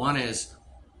 One is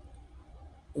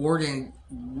Oregon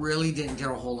really didn't get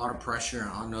a whole lot of pressure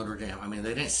on Notre Dame. I mean,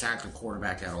 they didn't sack the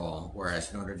quarterback at all,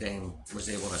 whereas Notre Dame was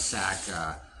able to sack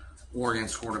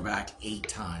Oregon's quarterback 8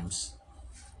 times.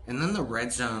 And then the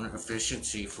red zone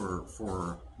efficiency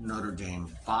for Notre Dame,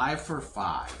 5 for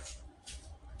 5.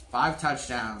 5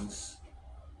 touchdowns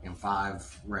and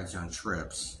 5 red zone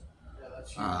trips. Yeah,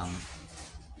 that's huge.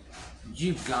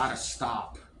 You've got to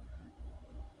stop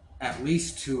at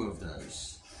least 2 of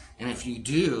those. And if you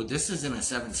do, this isn't a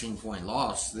 17-point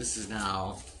loss. This is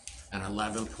now an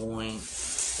 11-point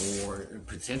or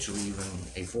potentially even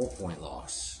a 4-point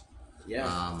loss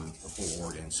for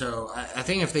Oregon. So I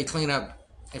think if they clean up,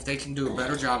 if they can do a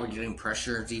better job of getting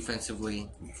pressure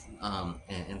defensively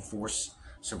and force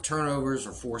some turnovers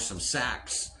or force some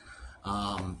sacks,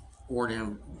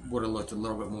 Oregon would have looked a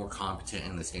little bit more competent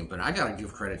in this game. But I got to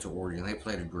give credit to Oregon. They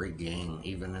played a great game,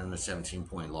 even in the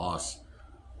 17-point loss.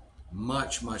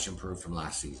 Much improved from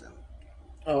last season.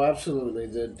 Oh, absolutely.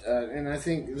 And I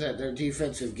think that their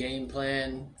defensive game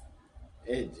plan,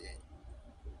 it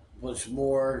was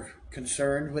more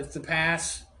concerned with the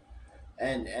pass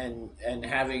and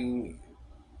having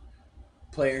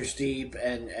players deep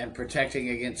and protecting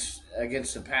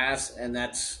against the pass, and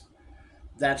that's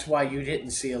why you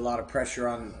didn't see a lot of pressure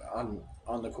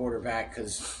on the quarterback,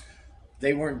 because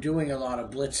they weren't doing a lot of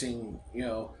blitzing,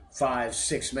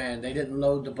 5-6 man. They didn't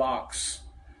load the box.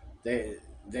 They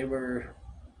were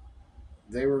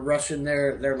rushing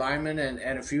their linemen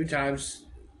and a few times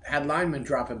had linemen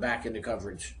dropping back into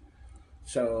coverage.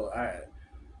 So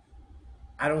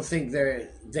I don't think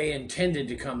they intended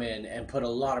to come in and put a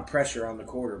lot of pressure on the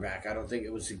quarterback. I don't think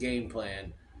it was the game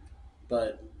plan.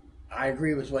 But I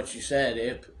agree with what you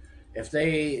said. If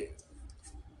they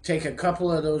take a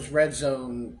couple of those red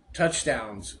zone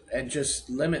touchdowns and just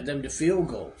limit them to field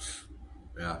goals.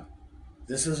 Yeah.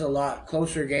 This is a lot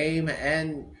closer game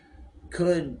and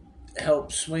could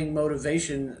help swing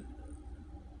motivation,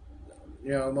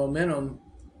 momentum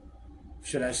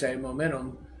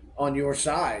on your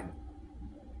side.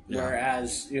 Yeah.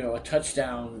 Whereas, a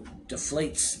touchdown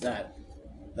deflates that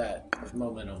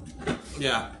momentum.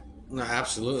 Yeah. No,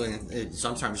 absolutely.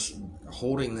 Sometimes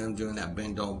holding them, doing that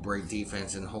bend don't break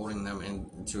defense and holding them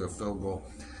into a field goal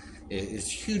is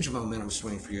huge momentum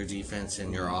swing for your defense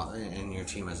and your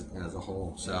team as a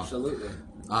whole. So absolutely.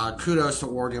 Kudos to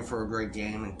Oregon for a great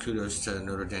game, and kudos to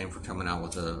Notre Dame for coming out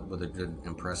with a good,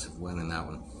 impressive win in that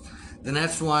one. The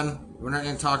next one, we're not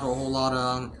going to talk a whole lot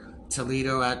on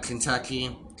Toledo at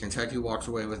Kentucky. Kentucky walked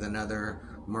away with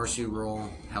another mercy rule,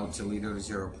 held Toledo to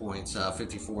 0 points,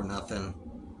 54-0.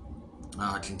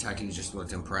 Kentucky just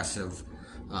looked impressive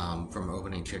from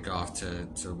opening kickoff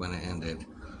to when it ended.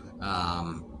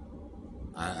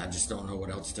 I just don't know what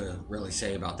else to really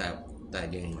say about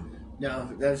that game. No,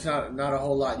 there's not a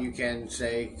whole lot you can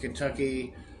say.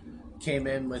 Kentucky came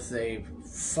in with a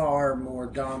far more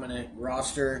dominant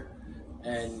roster,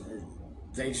 and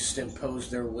they just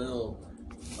imposed their will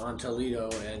on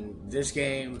Toledo. And this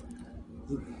game,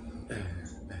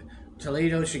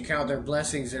 Toledo should count their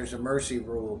blessings. There's a mercy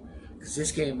rule, because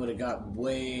this game would have got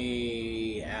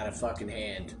way out of fucking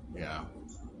hand. Yeah.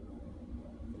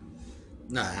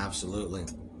 No, absolutely.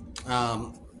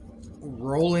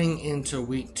 Rolling into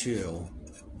week 2.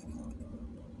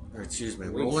 Or excuse me,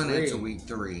 into week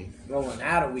 3. Rolling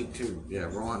out of week 2. Yeah,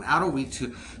 rolling out of week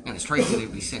 2. And it's crazy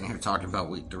to be sitting here talking about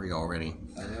week 3 already.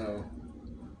 I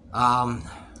know.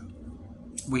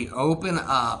 We open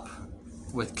up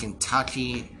with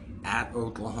Kentucky at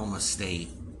Oklahoma State.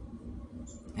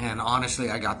 And honestly,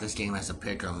 I got this game as a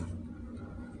pick'em.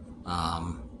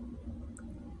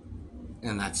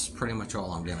 And that's pretty much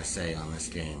all I'm going to say on this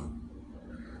game.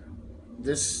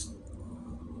 This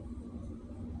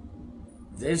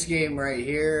game right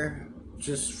here,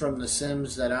 just from the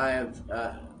sims that I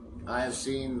have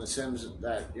seen, the sims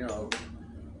that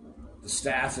the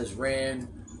staff has ran,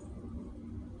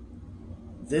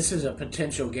 this is a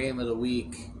potential game of the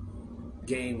week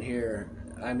game here.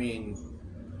 I mean,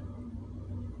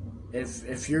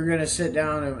 if you're gonna sit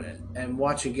down and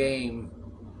watch a game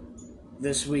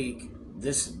this week,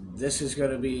 this is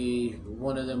going to be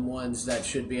one of them ones that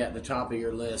should be at the top of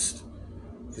your list,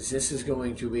 because this is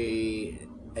going to be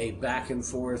a back and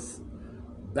forth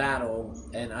battle,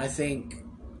 and I think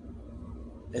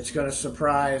it's going to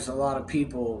surprise a lot of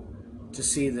people to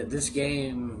see that this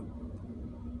game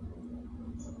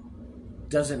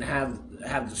doesn't have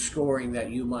the scoring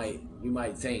that you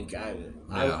might think.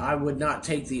 I would not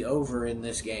take the over in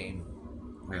this game.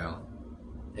 Yeah.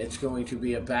 It's going to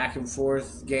be a back and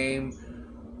forth game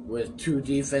with two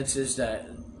defenses that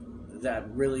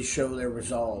really show their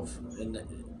resolve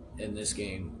in this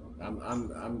game.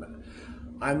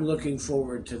 I'm looking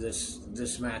forward to this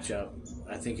matchup.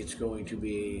 I think it's going to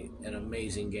be an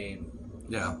amazing game.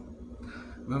 Yeah.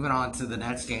 Moving on to the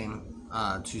next game,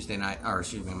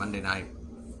 Monday night,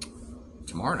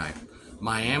 tomorrow night,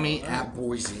 Miami at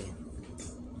Boise.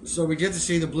 So we get to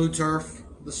see the blue turf,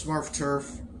 the Smurf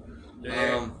turf.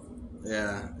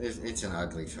 Yeah, it's an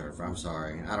ugly turf. I'm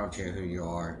sorry. I don't care who you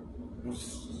are.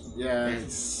 Yeah,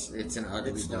 it's an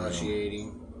ugly. It's blue.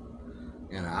 nauseating.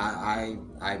 And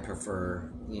I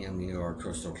prefer EMU or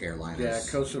Coastal Carolina. Yeah,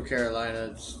 Coastal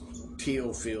Carolina's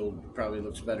teal field probably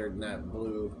looks better than that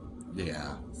blue.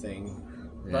 Yeah. Thing.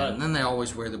 Yeah, But and then they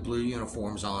always wear the blue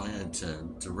uniforms on it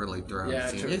to really throw.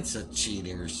 Yeah, it's a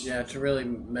cheaters. Yeah, to really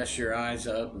mess your eyes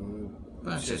up and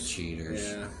Bunch of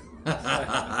cheaters.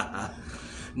 Yeah.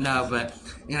 No, but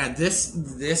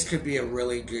this could be a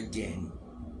really good game.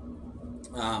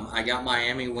 I got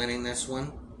Miami winning this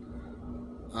one.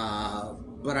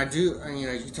 But I do,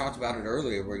 you talked about it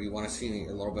earlier where you want to see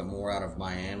a little bit more out of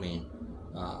Miami,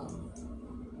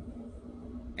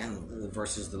 and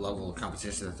versus the level of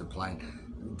competition that they're playing.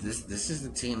 This is the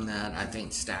team that I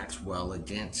think stacks well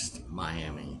against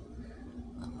Miami.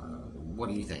 What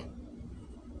do you think?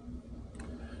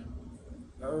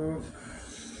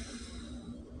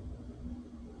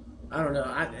 I don't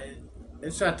know.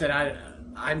 It's not that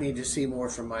I need to see more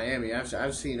from Miami.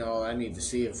 I've seen all I need to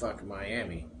see in fucking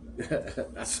Miami.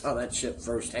 I saw that shit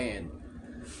firsthand.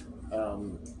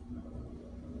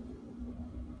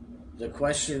 The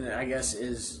question, I guess,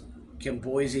 is can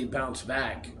Boise bounce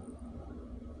back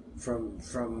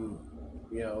from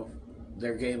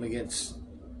their game against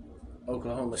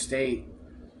Oklahoma State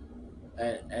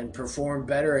and perform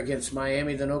better against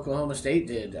Miami than Oklahoma State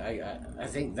did? I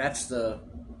think that's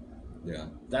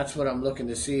what I'm looking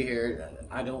to see here.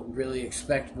 I don't really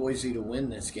expect Boise to win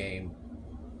this game.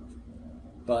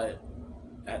 But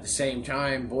at the same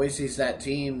time, Boise's that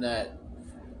team that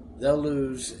they'll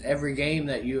lose every game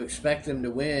that you expect them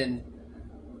to win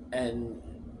and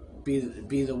be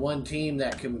the one team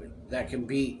that can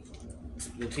beat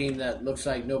the team that looks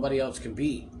like nobody else can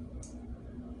beat.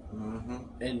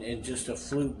 Mm-hmm. In just a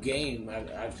fluke game.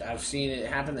 I've seen it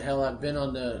happen. Hell, I've been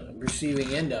on the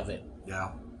receiving end of it.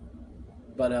 Yeah.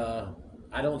 But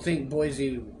I don't think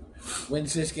Boise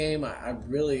wins this game. I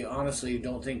really, honestly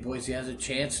don't think Boise has a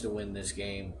chance to win this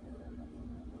game.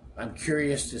 I'm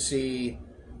curious to see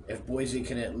if Boise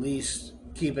can at least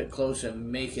keep it close and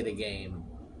make it a game.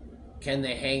 Can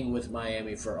they hang with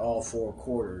Miami for all 4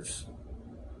 quarters?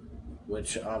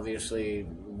 Which, obviously,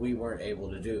 we weren't able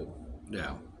to do.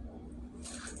 Yeah.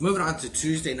 Moving on to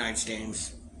Tuesday night's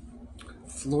games.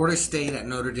 Florida State at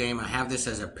Notre Dame. I have this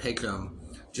as a pick-em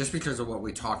just because of what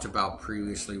we talked about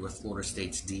previously with Florida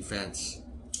State's defense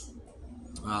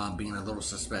being a little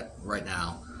suspect right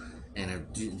now.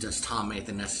 And does Tom make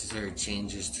the necessary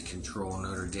changes to control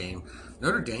Notre Dame?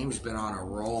 Notre Dame's been on a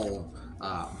roll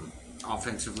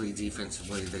offensively,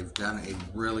 defensively. They've done a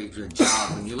really good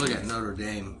job. When you look at Notre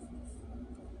Dame,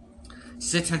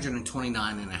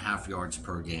 629.5 yards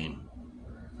per game.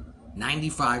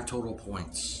 95 total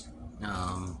points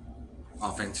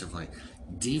offensively.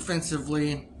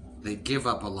 Defensively, they give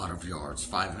up a lot of yards,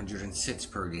 506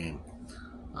 per game.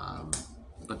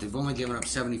 But they've only given up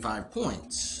 75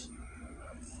 points.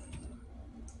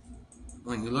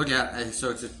 When you look at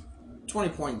so it's a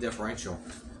 20-point differential.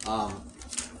 But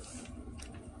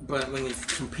when you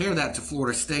compare that to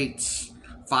Florida State's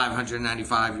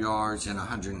 595 yards and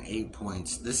 108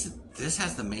 points, this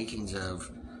has the makings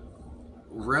of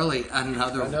really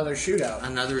another shootout.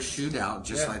 Another shootout,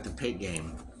 just like the Pitt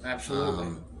game.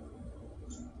 Absolutely.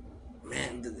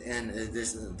 Man, and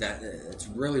it's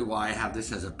really why I have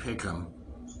this as a pick-em.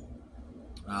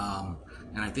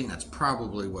 And I think that's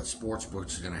probably what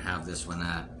Sportsbooks are going to have this one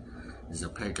at, is a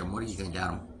pick-em. What do you think,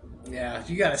 Adam? Yeah,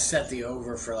 you got to set the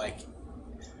over for like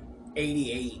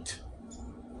 88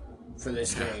 for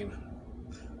this game.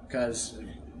 Because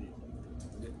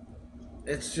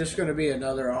it's just going to be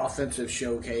another offensive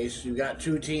showcase. You got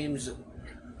 2 teams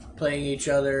playing each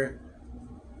other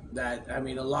that, a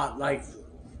lot like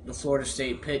the Florida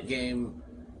State Pitt game.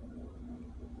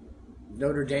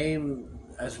 Notre Dame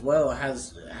as well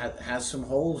has some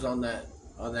holes on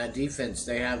that defense.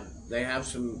 They have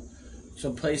some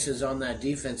places on that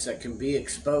defense that can be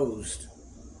exposed.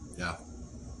 Yeah.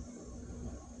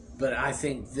 But I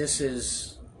think this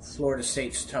is Florida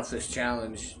State's toughest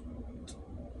challenge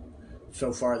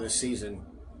so far this season.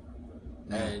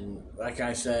 And like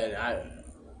I said,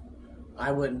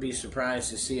 I wouldn't be surprised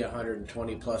to see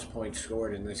 120 plus points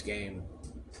scored in this game.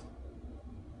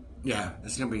 Yeah,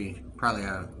 it's going to be probably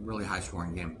a really high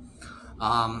scoring game.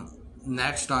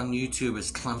 next on YouTube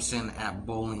is Clemson at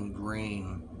Bowling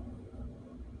Green.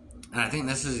 And I think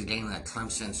this is a game that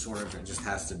Clemson sort of just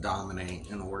has to dominate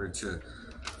in order to,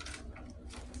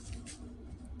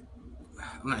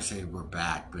 I'm not saying we're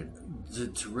back, but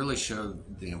to really show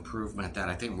the improvement that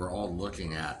I think we're all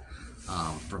looking at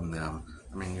from them.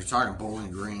 I mean, you're talking Bowling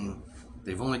Green.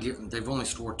 They've only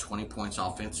scored 20 points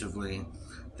offensively.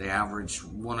 They average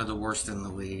one of the worst in the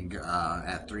league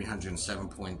at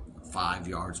 307.5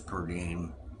 yards per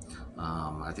game.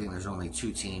 I think there's only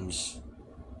two teams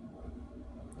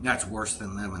that's worse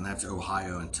than them, and that's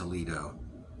Ohio and Toledo.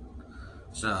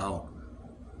 So,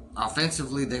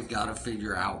 offensively, they've got to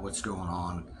figure out what's going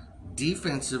on.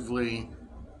 Defensively,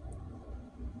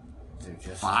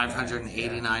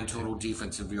 589 total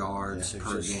defensive yards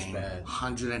per game,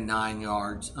 109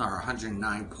 yards or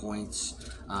 109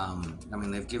 points. I mean,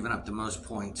 they've given up the most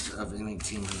points of any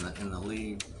team in the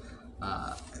league.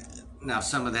 Now,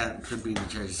 some of that could be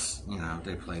because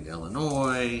they played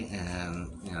Illinois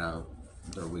and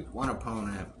their week one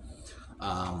opponent.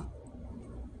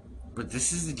 But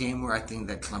this is the game where I think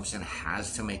that Clemson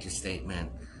has to make a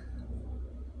statement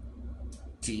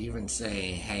to even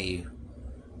say, hey,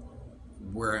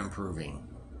 we're improving.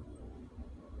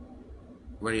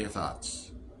 What are your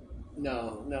thoughts?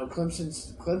 No,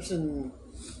 Clemson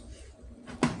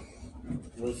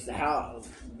was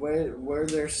where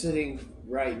they're sitting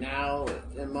right now,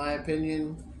 in my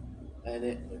opinion, and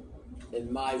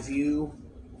in my view,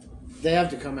 they have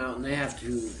to come out and they have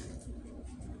to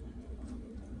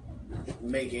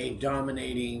make a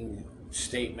dominating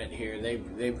statement here.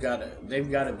 They've got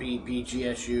to beat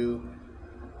BGSU,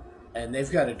 and they've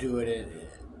got to do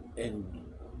it in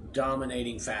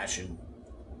dominating fashion.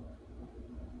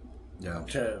 Yeah.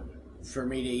 For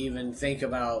me to even think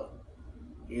about,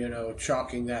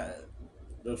 chalking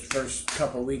those first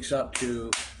couple weeks up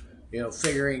to,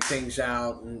 figuring things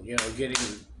out and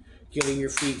getting your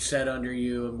feet set under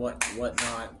you and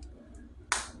whatnot.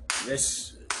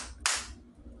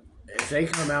 If they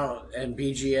come out and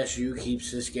BGSU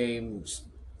keeps this game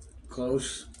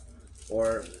close,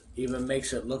 or even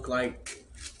makes it look like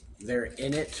they're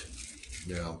in it,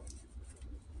 yeah,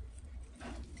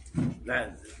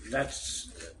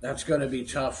 that's going to be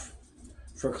tough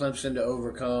for Clemson to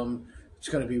overcome. It's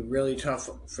going to be really tough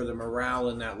for the morale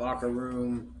in that locker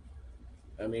room.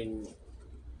 I mean,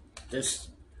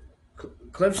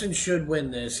 Clemson should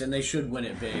win this, and they should win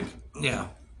it big. Yeah.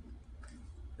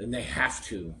 And they have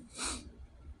to.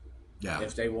 Yeah.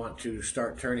 If they want to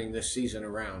start turning this season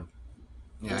around.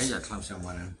 Yeah, I got Clemson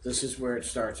winning. This is where it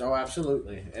starts. Oh,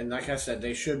 absolutely. And like I said,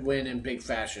 they should win in big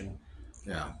fashion.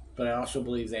 Yeah. But I also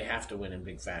believe they have to win in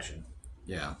big fashion.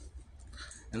 Yeah.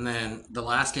 And then the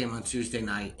last game on Tuesday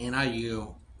night,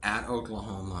 NIU at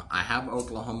Oklahoma. I have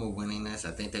Oklahoma winning this.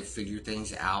 I think they figured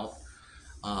things out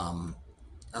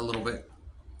a little bit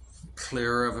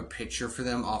clearer of a picture for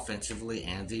them offensively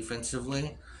and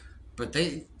defensively. But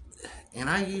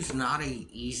NIU's not an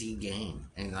easy game.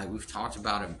 And like we've talked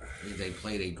about it, they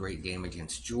played a great game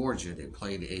against Georgia. They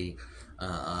played a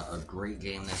great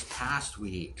game this past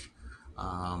week.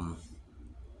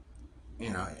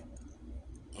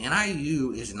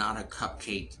 NIU is not a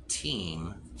cupcake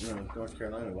team. No, North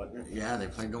Carolina, wasn't it? Yeah, they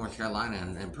played North Carolina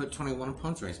and put 21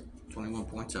 points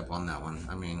up on that one.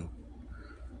 I mean,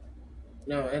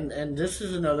 no, and this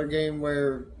is another game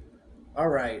where, all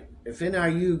right, if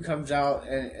NIU comes out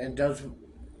and does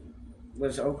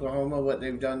with Oklahoma what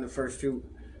they've done the first two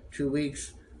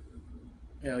weeks,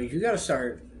 you got to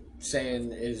start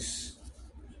saying is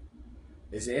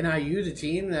NIU the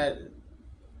team that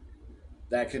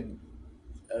could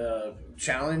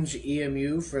challenge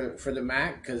EMU for the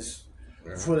MAC? Because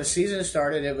before the season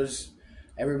started, it was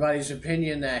everybody's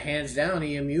opinion that hands down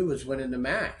EMU was winning the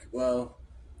MAC. Well,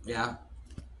 yeah.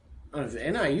 If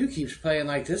NIU keeps playing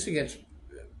like this against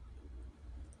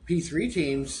P3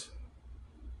 teams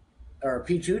or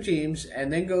P2 teams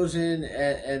and then goes in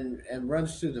and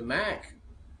runs through the MAC,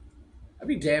 I'd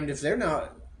be damned if they're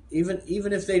not, even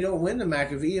if they don't win the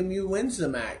MAC, if EMU wins the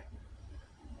MAC.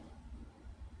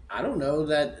 I don't know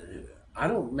that I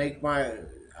don't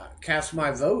cast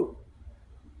my vote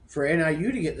for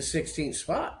NIU to get the 16th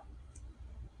spot,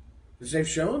 because they've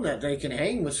shown that they can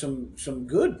hang with some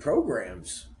good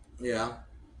programs. Yeah.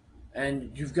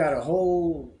 And you've got a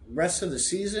whole rest of the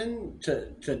season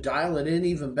to dial it in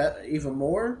even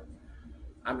more.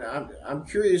 I'm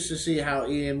curious to see how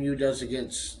EMU does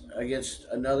against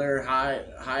another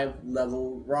high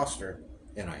level roster.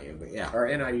 NIU, but yeah. Or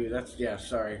NIU.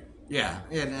 Sorry. Yeah,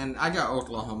 and I got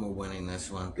Oklahoma winning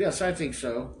this one. Yes, I think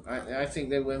so. I think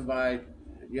they win by,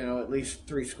 at least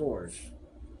 3 scores.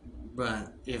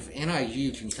 But if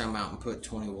NIU can come out and put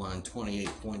 21, 28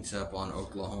 points up on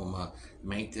Oklahoma,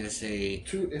 make this a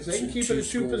If they can keep it a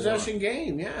two-score- two-possession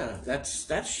game, yeah, that's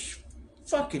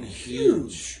fucking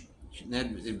huge.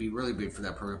 It'd be really big for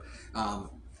that program.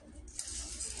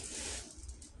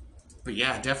 But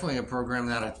yeah, definitely a program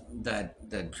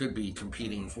that could be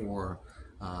competing for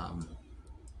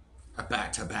a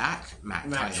back-to-back MAC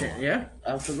title. Yeah,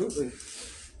 absolutely.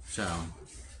 So.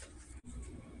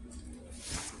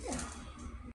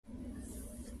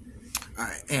 All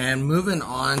right, and moving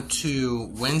on to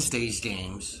Wednesday's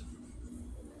games.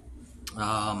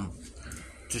 To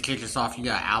kick us off, you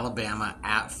got Alabama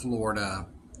at Florida.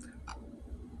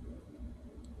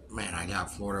 Man, I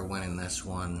got Florida winning this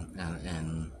one,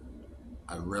 and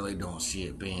I really don't see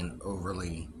it being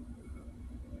overly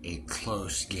a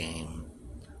close game.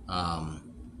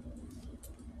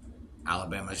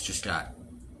 Alabama's just got.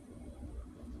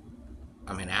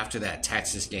 I mean, after that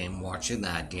Texas game, watching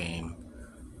that game,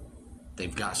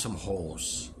 they've got some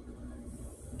holes.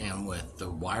 And with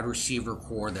the wide receiver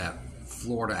core that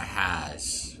Florida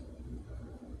has,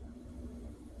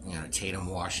 Tatum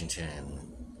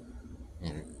Washington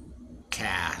and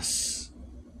Cass,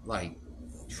 like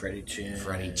Freddie Chin.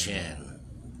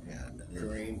 Yeah.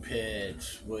 Green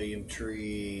Pitts, William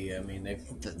Tree. I mean,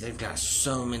 They've got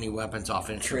so many weapons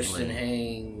offensively. Tristan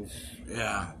Haynes.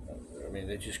 Yeah. I mean,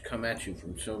 they just come at you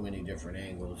from so many different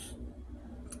angles.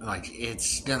 Like,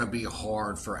 it's going to be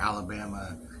hard for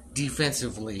Alabama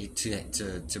defensively to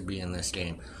be in this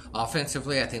game.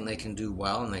 Offensively, I think they can do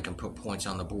well and they can put points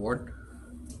on the board.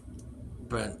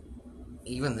 But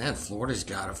even then, Florida's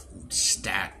got a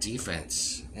stacked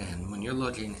defense. And when you're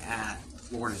looking at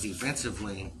Florida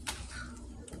defensively,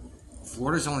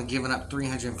 Florida's only given up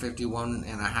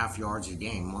 351.5 yards a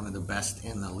game, one of the best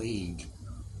in the league.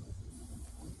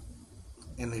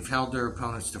 And they've held their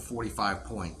opponents to 45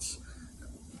 points.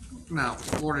 Now,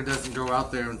 Florida doesn't go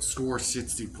out there and score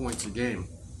 60 points a game,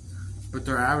 but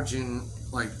they're averaging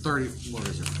like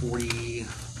 40, a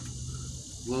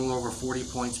little over 40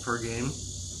 points per game,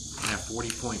 and at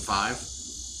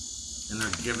 40.5, and they're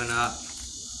giving up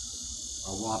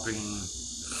a whopping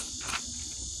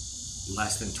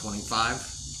less than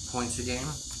 25 points a game.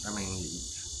 I mean,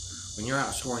 when you're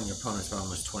outscoring your opponents by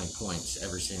almost 20 points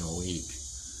every single week,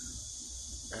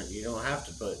 you don't have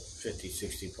to put 50,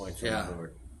 60 points on the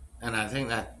board. And I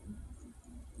think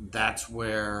that's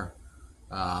where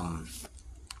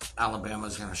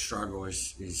Alabama's going to struggle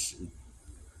is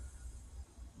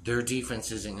their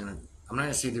defense isn't going to. I'm not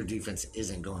going to say their defense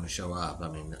isn't going to show up. I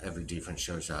mean, every defense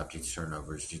shows up, gets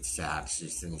turnovers, gets sacks,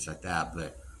 just things like that.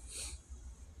 But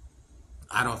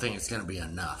I don't think it's going to be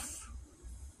enough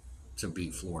to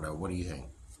beat Florida. What do you think?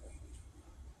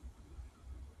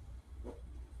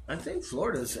 I think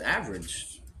Florida's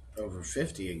averaged over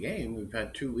 50 a game. We've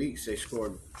had 2 weeks. They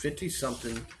scored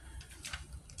 50-something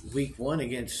week one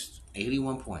against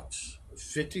 81 points.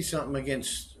 50-something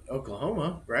against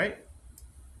Oklahoma, right?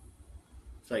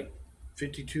 It's like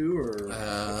 52 or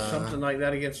something like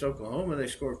that against Oklahoma. They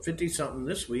scored 50-something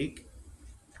this week.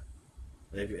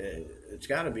 It's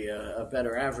got to be a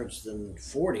better average than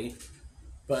 40.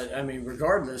 But, I mean,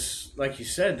 regardless, like you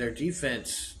said, their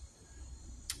defense...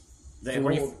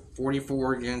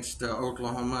 44 against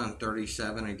Oklahoma and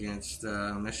 37 against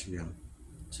Michigan.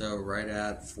 So right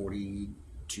at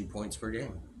 42 points per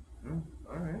game. Oh,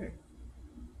 all right.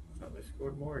 I thought they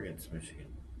scored more against Michigan.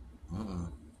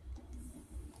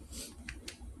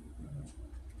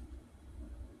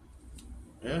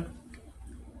 Yeah.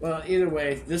 Well, either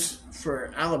way,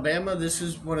 for Alabama, this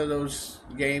is one of those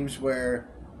games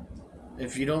where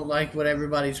if you don't like what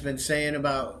everybody's been saying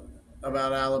about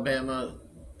Alabama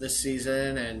this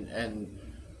season and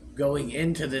going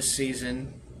into this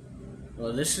season,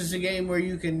 well, this is a game where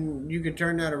you can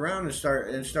turn that around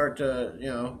and start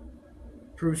to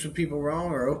prove some people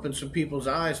wrong or open some people's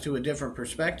eyes to a different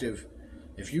perspective.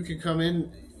 If you can come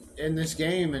in this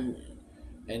game and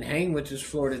hang with this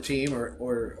Florida team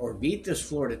or beat this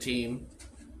Florida team,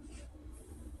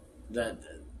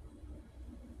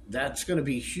 that's going to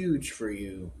be huge for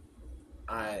you.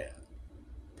 I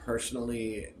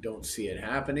personally don't see it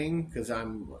happening because I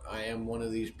am one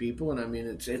of these people, and I mean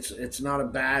it's not a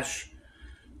bash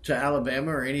to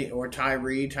Alabama or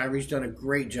Tyree. Tyree's done a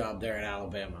great job there at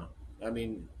Alabama. I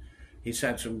mean, he's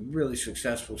had some really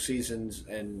successful seasons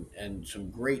and some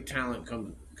great talent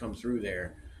come through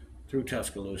there, through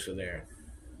Tuscaloosa there.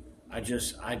 I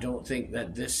don't think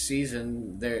that this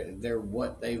season they're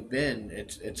what they've been.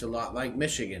 It's a lot like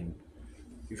Michigan.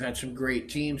 You've had some great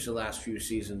teams the last few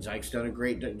seasons. Ike's done a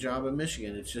great job at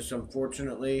Michigan. It's just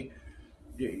unfortunately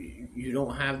you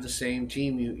don't have the same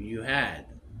team you had.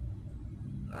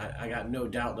 I got no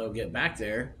doubt they'll get back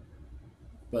there.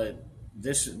 But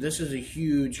this is a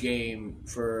huge game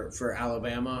for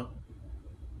Alabama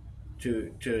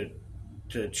to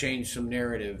change some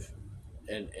narrative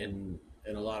in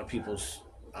a lot of people's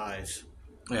eyes.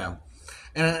 Yeah,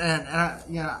 and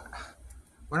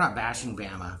we're not bashing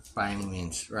Bama by any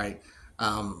means, right?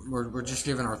 We're just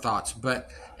giving our thoughts, but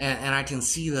and I can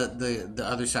see the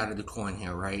other side of the coin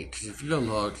here, right? Because if you go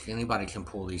look, anybody can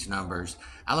pull these numbers.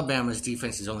 Alabama's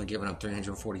defense is only giving up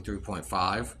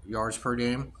 343.5 yards per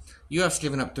game. UF's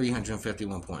giving up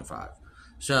 351.5.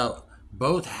 So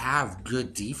both have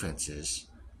good defenses.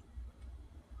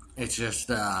 It's just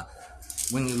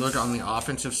when you look on the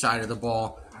offensive side of the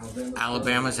ball,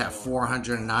 Alabama's at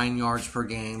 409 yards per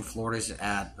game. Florida's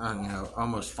at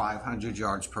almost 500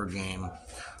 yards per game.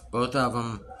 Both of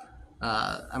them.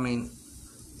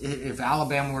 If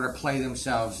Alabama were to play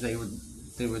themselves, they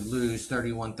would lose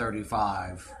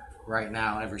 31-35 right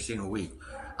now every single week.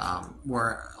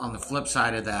 Where on the flip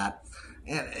side of that,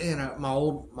 and my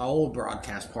old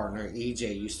broadcast partner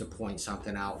EJ used to point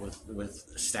something out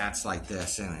with stats like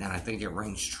this, and I think it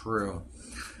rings true.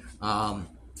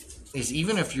 Is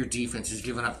even if your defense is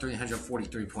giving up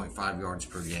 343.5 yards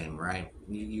per game, right?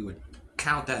 You would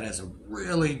count that as a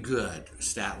really good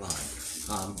stat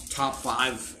line. Top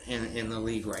 5 in the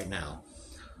league right now.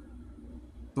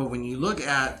 But when you look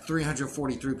at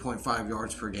 343.5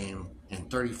 yards per game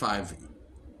and 35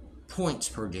 points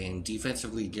per game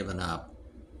defensively given up,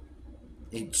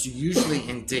 it's usually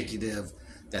indicative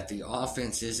that the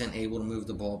offense isn't able to move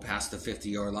the ball past the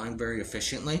 50-yard line very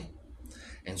efficiently.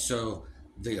 And so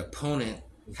the opponent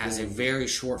has a very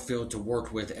short field to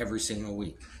work with every single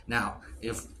week. Now,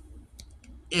 if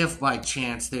by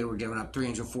chance they were giving up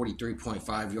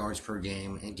 343.5 yards per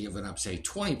game and giving up, say,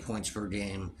 20 points per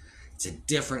game, it's a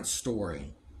different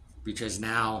story. Because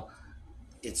now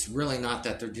it's really not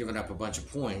that they're giving up a bunch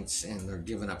of points and they're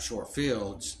giving up short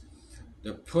fields.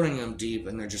 They're putting them deep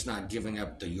and they're just not giving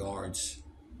up the yards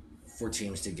for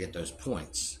teams to get those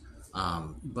points.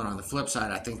 But on the flip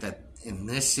side, I think that in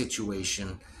this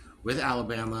situation with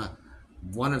Alabama,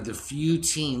 one of the few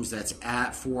teams that's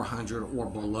at 400 or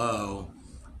below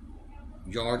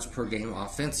yards per game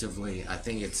offensively, I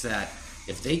think it's that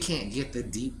if they can't get the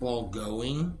deep ball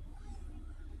going,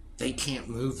 they can't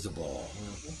move the ball.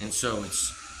 And so it's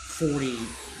 40,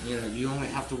 you only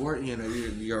have to work,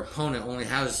 your opponent only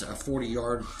has a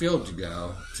 40-yard field to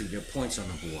go to get points on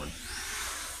the board.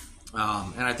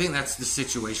 And I think that's the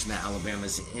situation that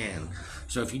Alabama's in.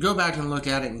 So if you go back and look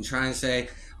at it and try and say,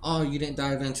 oh, you didn't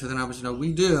dive into the numbers. No,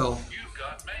 we do. You've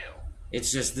got mail.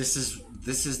 It's just this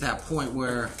is that point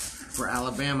where for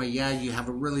Alabama, yeah, you have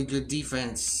a really good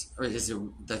defense. Or is it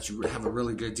that you have a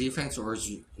really good defense, or is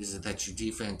it that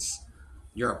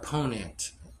your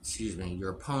opponent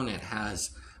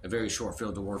has a very short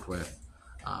field to work with?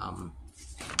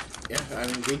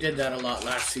 We did that a lot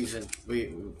last season.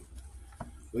 We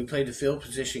played the field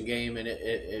position game, and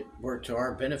it worked to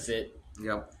our benefit.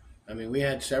 Yep. I mean, we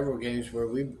had several games where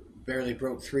we barely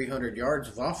broke 300 yards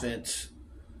of offense,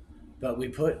 but we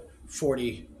put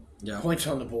 40 points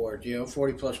on the board,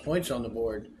 40-plus points on the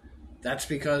board. That's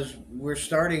because we're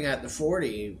starting at the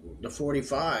 40, the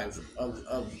 45 of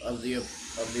the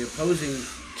opposing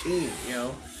team,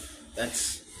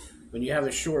 That's when you have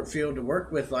a short field to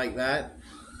work with like that.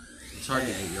 It's hard to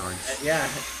get yards. Yeah,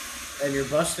 and you're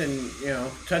busting,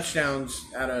 touchdowns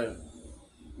out of,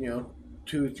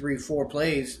 2, 3, 4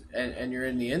 plays, and you're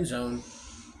in the end zone.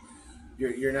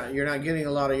 You're not getting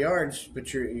a lot of yards,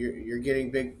 but you're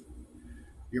getting big.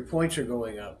 Your points are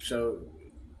going up. So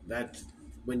that's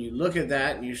when you look at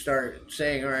that and you start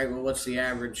saying, all right, well, what's the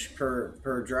average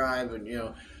per drive, and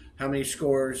how many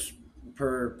scores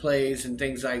per plays and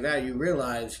things like that. You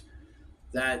realize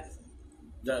that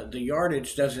the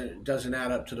yardage doesn't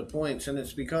add up to the points, and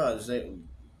it's because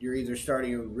you're either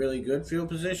starting a really good field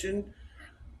position,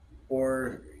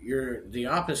 or you're the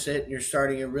opposite. You're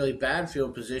starting a really bad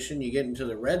field position. You get into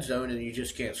the red zone and you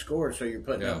just can't score. So you're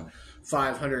putting up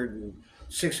 500 and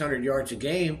 600 yards a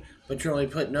game, but you're only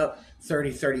putting up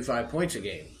 30, 35 points a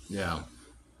game. Yeah.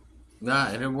 Nah,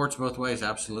 and it works both ways,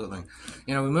 absolutely.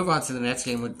 We move on to the next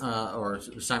game, or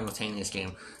simultaneous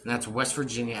game, and that's West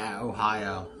Virginia at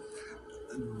Ohio.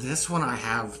 This one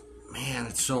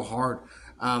it's so hard.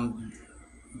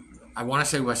 I want to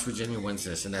say West Virginia wins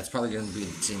this, and that's probably going to be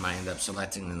the team I end up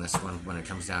selecting in this one when it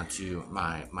comes down to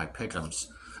my pick'ems.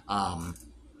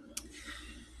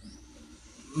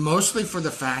 Mostly for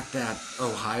the fact that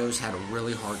Ohio's had a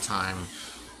really hard time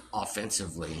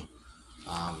offensively.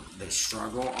 They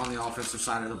struggle on the offensive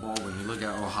side of the ball. When you look at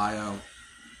Ohio,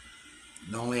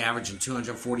 they're only averaging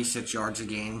 246 yards a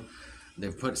game.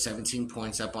 They've put 17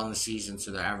 points up on the season,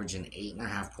 so they're averaging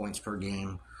 8.5 points per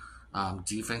game.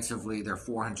 Defensively, they're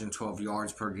 412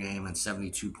 yards per game and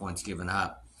 72 points given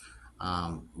up.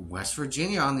 West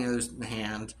Virginia, on the other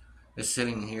hand, is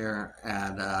sitting here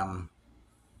at,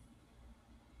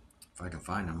 if I can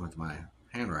find them with my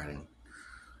handwriting.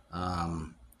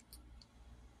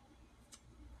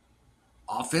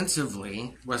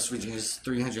 Offensively, West Virginia is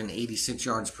 386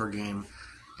 yards per game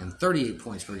and 38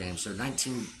 points per game. So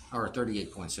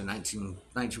 38 points, so 19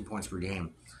 points per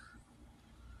game.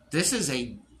 This is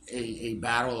a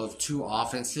battle of two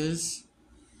offenses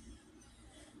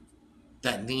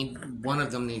that one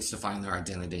of them needs to find their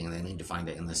identity, and they need to find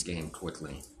it in this game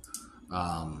quickly.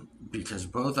 Because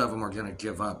both of them are going to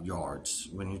give up yards.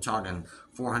 When you're talking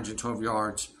 412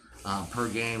 yards per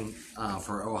game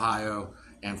for Ohio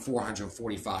and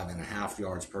 445.5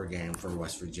 yards per game for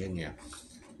West Virginia,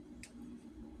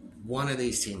 one of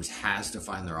these teams has to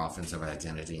find their offensive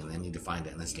identity, and they need to find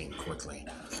it in this game quickly.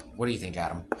 What do you think,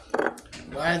 Adam?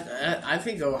 Well, I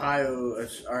think Ohio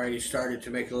has already started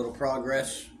to make a little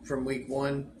progress from week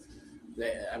one.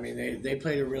 They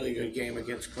played a really good game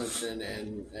against Clemson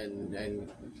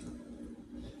and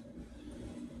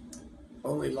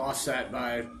only lost that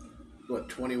by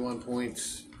 21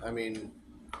 points.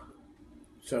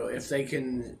 So if they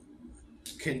can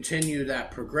continue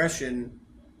that progression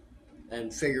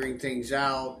and figuring things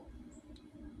out,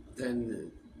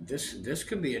 then this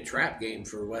could be a trap game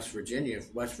for West Virginia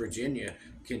if West Virginia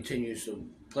continues to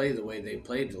play the way they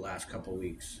played the last couple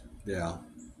weeks. Yeah.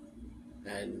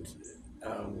 And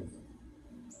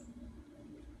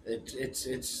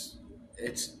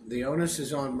it's the onus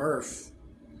is on Murph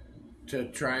to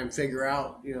try and figure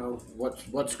out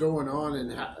what's going on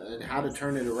and how to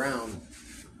turn it around,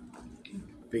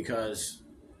 because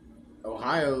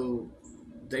Ohio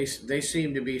they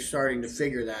seem to be starting to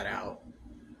figure that out,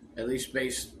 at least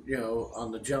based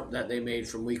on the jump that they made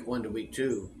from week 1 to week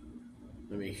 2.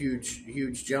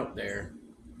 Huge jump there.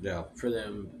 Yeah. For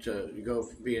them to go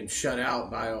from being shut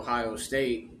out by Ohio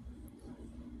State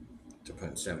to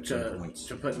put 17 points.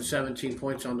 To putting 17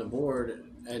 points on the board,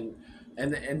 and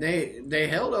they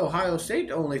held Ohio State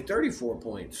to only 34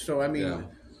 points. So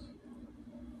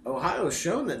Ohio's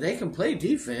shown that they can play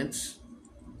defense.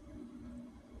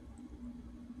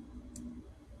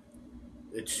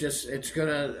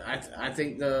 I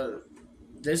think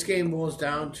this game boils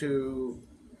down to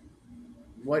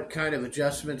what kind of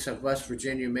adjustments have West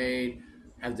Virginia made?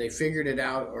 Have they figured it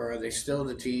out, or are they still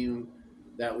the team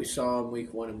that we saw in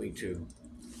week 1 and week 2?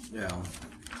 Yeah.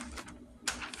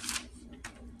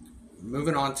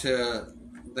 Moving on to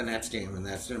the next game, and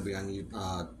that's going to be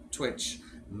on Twitch.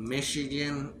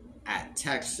 Michigan at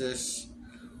Texas.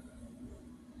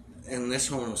 And this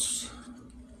was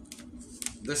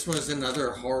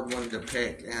another hard one to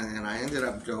pick, and I ended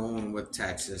up going with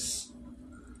Texas.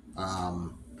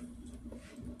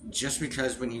 Just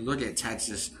because when you look at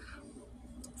Texas,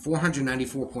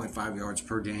 494.5 yards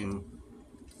per game,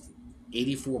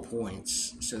 84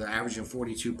 points, so they're averaging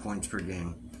 42 points per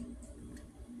game.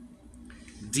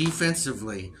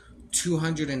 Defensively,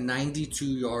 292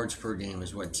 yards per game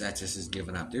is what Texas has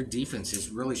given up. Their defense has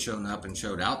really shown up and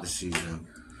showed out this season.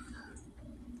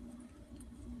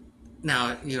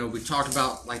 Now, we talked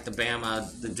about the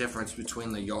Bama, the difference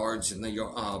between the yards and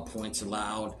the points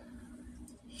allowed.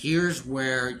 Here's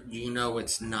where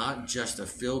it's not just a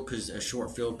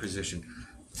short field position.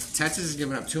 Texas has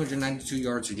given up 292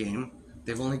 yards a game.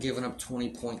 They've only given up 20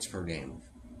 points per game.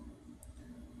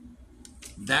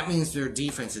 That means their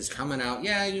defense is coming out.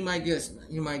 Yeah, you might get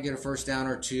a first down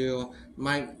or two.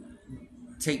 Might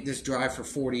take this drive for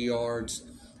 40 yards,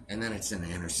 and then it's an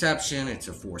interception. It's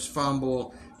a forced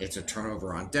fumble. It's a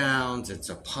turnover on downs. It's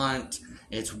a punt.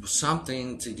 It's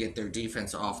something to get their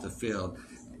defense off the field.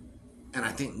 And I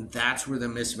think that's where the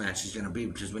mismatch is going to be,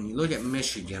 because when you look at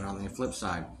Michigan on the flip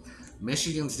side,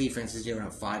 Michigan's defense is giving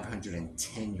up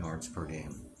 510 yards per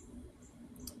game.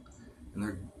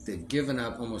 And they've given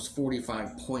up almost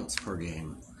 45 points per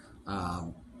game.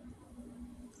 You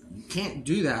can't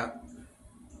do that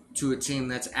to a team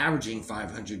that's averaging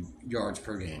 500 yards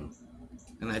per game.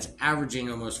 And that's averaging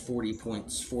almost 40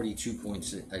 points, 42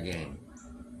 points a game.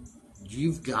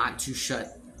 You've got to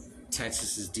shut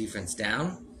Texas's defense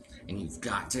down. And you've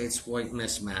got to exploit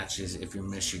mismatches if you're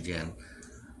Michigan.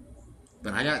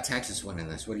 But I got Texas winning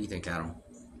this. What do you think, Adam?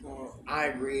 Well, I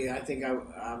agree. I think I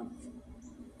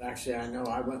know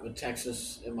I went with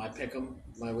Texas in my pick'em,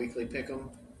 my weekly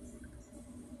pick'em.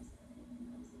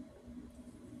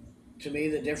 To me,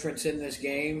 the difference in this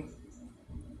game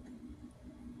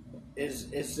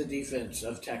is the defense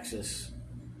of Texas.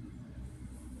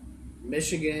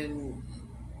 Michigan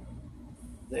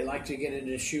They like to get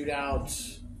into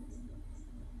shootouts,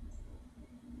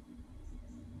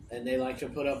 and they like to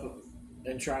put up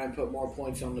and try and put more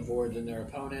points on the board than their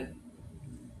opponent.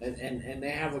 And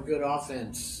they have a good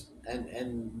offense,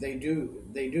 and they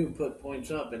do put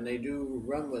points up, and they do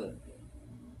run with it.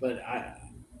 But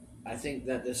I think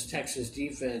that this Texas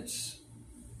defense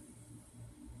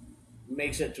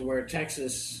makes it to where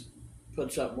Texas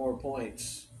puts up more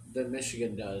points than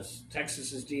Michigan does.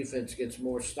 Texas's defense gets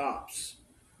more stops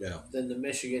than the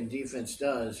Michigan defense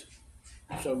does.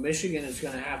 So Michigan is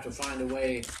going to have to find a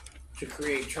way to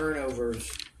create turnovers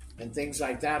and things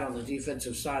like that on the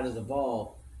defensive side of the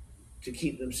ball to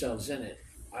keep themselves in it.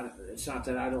 It's not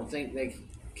that I don't think they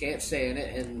can't stay in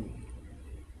it, and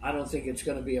I don't think it's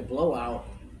going to be a blowout.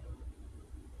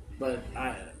 But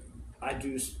I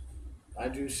do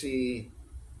see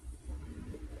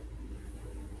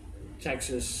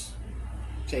Texas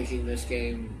taking this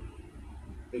game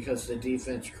because the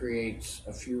defense creates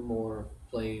a few more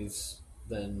plays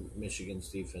than Michigan's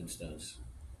defense does.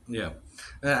 Yeah.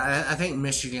 I think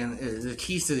Michigan, the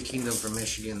keys to the kingdom for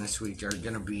Michigan this week are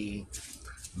going to be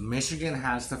Michigan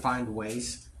has to find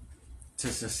ways to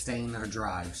sustain their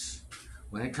drives.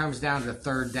 When it comes down to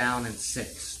 3rd down and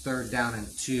 6, 3rd down and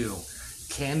 2,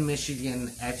 can Michigan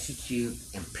execute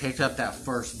and pick up that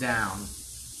first down?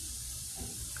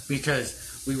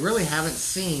 Because we really haven't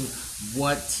seen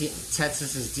what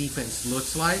Texas's defense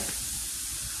looks like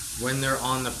when they're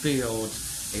on the field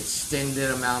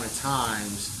extended amount of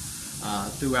times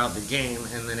throughout the game,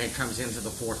 and then it comes into the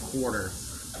fourth quarter.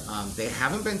 They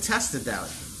haven't been tested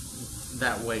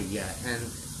that way yet, and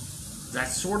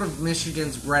that's sort of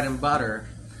Michigan's bread and butter.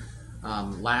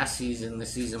 Last season, the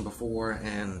season before,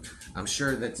 and I'm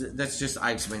sure that's just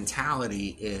Ike's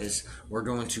mentality is we're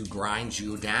going to grind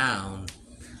you down.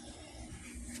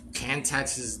 Can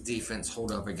Texas defense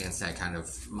hold up against that kind of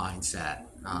mindset?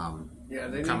 They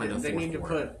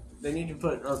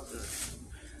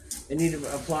need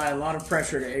to apply a lot of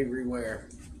pressure to Avery Ware.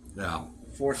 Yeah.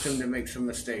 Force him to make some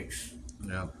mistakes.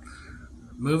 Yeah.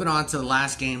 Moving on to the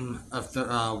last game of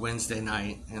Wednesday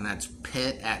night, and that's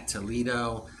Pitt at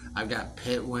Toledo. I've got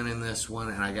Pitt winning this one,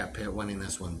 and I got Pitt winning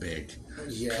this one big.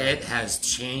 Yeah. Pitt has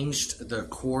changed the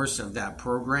course of that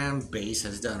program. Base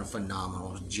has done a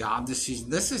phenomenal job this season.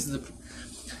 When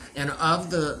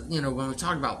we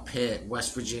talk about Pitt,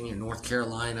 West Virginia, North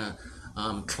Carolina,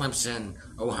 Clemson,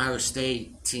 Ohio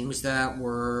State, teams that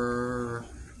were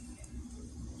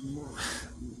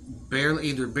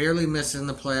barely missing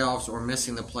the playoffs or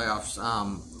missing the playoffs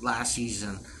last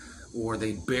season, or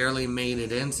they barely made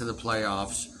it into the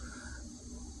playoffs.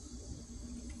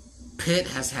 Pitt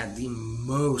has had the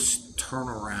most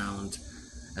turnaround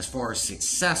as far as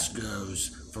success goes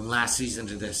from last season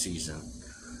to this season.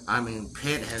 I mean,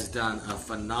 Pitt has done a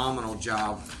phenomenal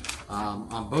job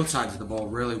on both sides of the ball,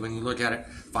 really. When you look at it,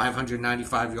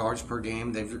 595 yards per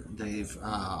game. They've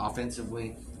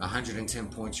offensively 110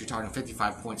 points. You're talking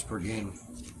 55 points per game.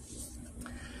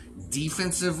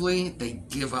 Defensively, they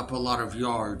give up a lot of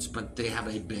yards, but they have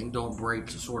a bend don't break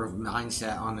sort of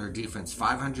mindset on their defense.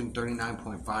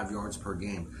 539.5 yards per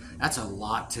game. That's a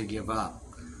lot to give up.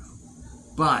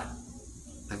 But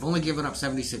they've only given up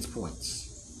 76 points.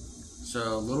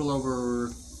 So a little over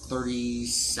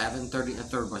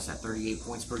 38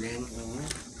 points per game.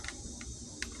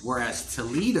 Mm-hmm. Whereas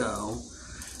Toledo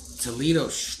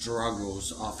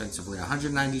struggles offensively.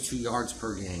 192 yards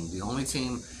per game. The only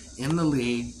team in the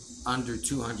league under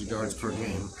 200 yards per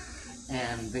game.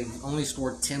 And they've only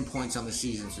scored 10 points on the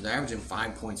season, so they're averaging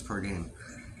 5 points per game.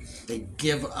 They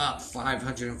give up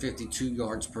 552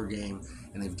 yards per game,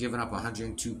 and they've given up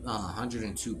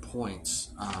 102 points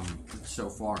so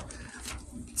far.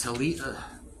 Toledo,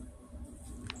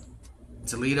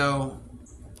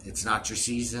 it's not your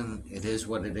season. It is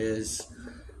what it is.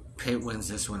 Pitt wins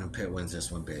this one, and Pitt wins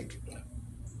this one big.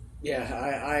 Yeah,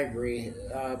 I agree.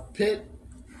 Pitt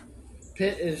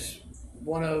is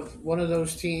one of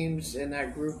those teams in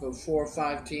that group of 4 or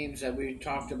 5 teams that we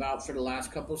talked about for the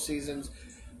last couple seasons,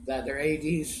 that their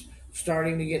AD's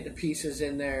starting to get the pieces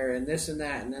in there and this and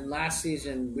that. And then last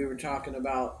season we were talking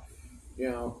about,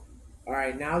 all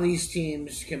right, now these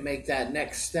teams can make that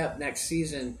next step next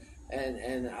season.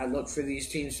 And I look for these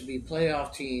teams to be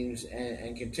playoff teams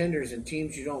and contenders and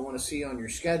teams you don't want to see on your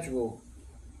schedule.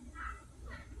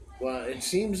 Well, it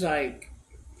seems like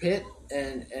Pitt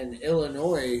and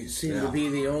Illinois seem to be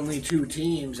the only 2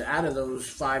 teams out of those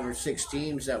 5 or 6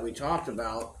 teams that we talked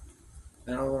about.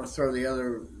 And I don't want to throw the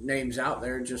other names out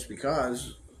there just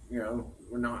because,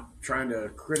 we're not trying to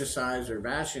criticize or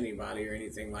bash anybody or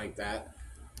anything like that.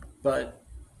 But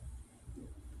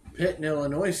Pitt and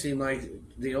Illinois seem like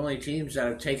the only teams that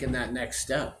have taken that next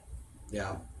step.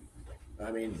 Yeah.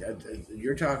 I mean,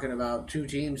 you're talking about two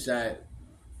teams that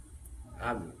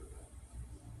I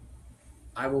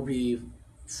will be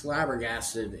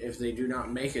flabbergasted if they do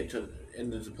not make it to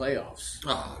into the playoffs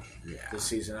Oh, yeah. this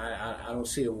season. I don't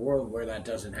see a world where that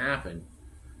doesn't happen.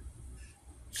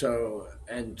 So,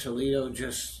 and Toledo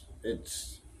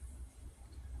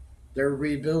they're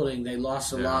rebuilding. They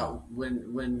lost a lot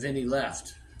when Vinny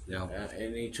left. Yeah.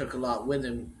 And he took a lot with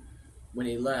him when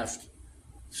he left.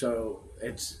 So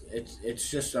it's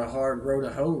just a hard row to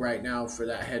hoe right now for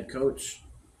that head coach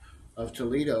of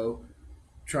Toledo,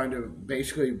 trying to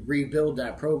basically rebuild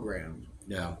that program.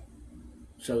 Yeah.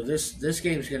 So this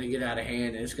game's going to get out of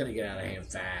hand, and it's going to get out of hand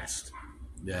fast.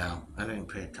 Yeah. I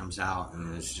think Pitt comes out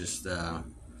and it's just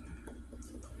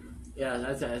Yeah,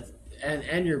 that's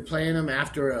and you're playing them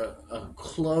after a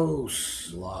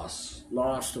close loss.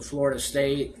 loss to Florida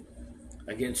State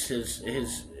against his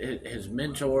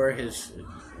mentor, his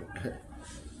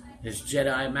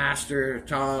Jedi Master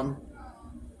Tom.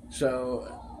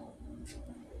 So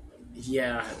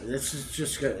yeah, this is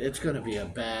just it's going to be a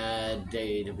bad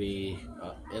day to be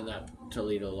in that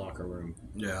Toledo locker room.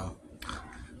 Yeah.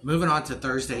 Moving on to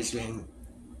Thursday's game,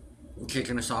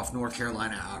 kicking us off, North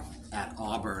Carolina out at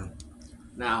Auburn.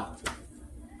 Now,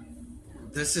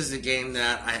 this is a game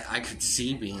that I could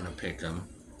see being a pick'em.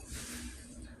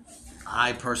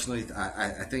 I personally,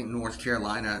 I think North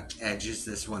Carolina edges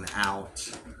this one out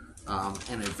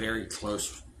in a very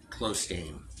close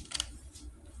game.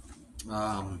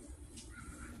 When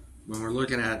we're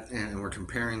looking at and we're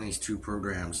comparing these two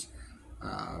programs,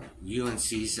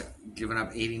 UNC's given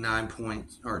up 89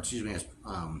 points, or excuse me, has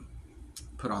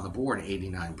put on the board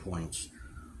 89 points.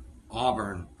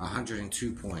 Auburn,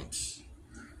 102 points.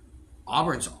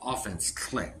 Auburn's offense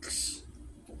clicks.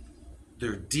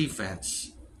 Their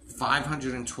defense,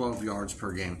 512 yards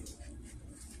per game.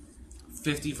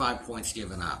 55 points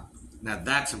given up. Now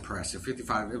that's impressive.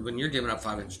 55, when you're giving up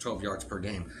 512 yards per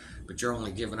game, but you're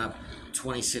only giving up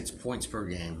 26 points per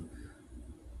game,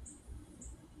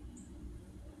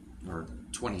 or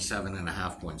 27 and a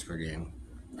half points per game.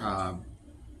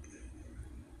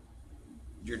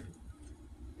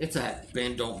 It's a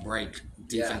bend, don't break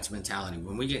defense mentality.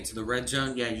 When we get into the red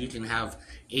zone, yeah, you can have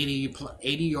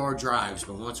 80-yard drives,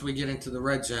 but once we get into the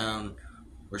red zone,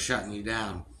 we're shutting you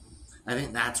down. I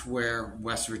think that's where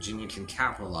West Virginia can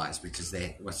capitalize, because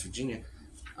Auburn,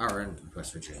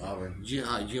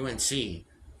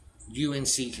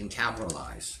 UNC can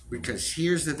capitalize, because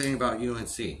here's the thing about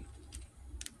UNC.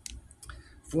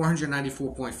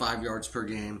 494.5 yards per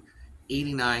game,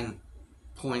 89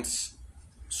 points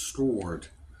scored.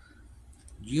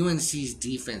 UNC's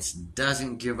defense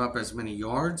doesn't give up as many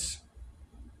yards,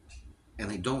 and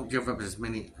they don't give up as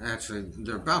many. Actually,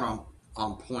 they're about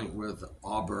on point with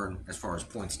Auburn as far as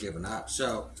points given up.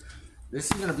 So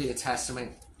this is going to be a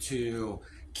testament to,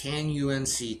 can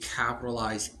UNC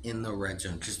capitalize in the red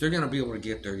zone? Because they're going to be able to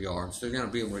get their yards. They're going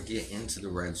to be able to get into the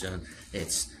red zone.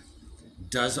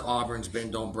 Does Auburn's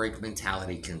bend, don't break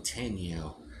mentality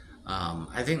continue?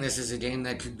 I think this is a game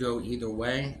that could go either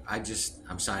way.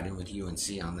 I'm siding with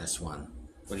UNC on this one.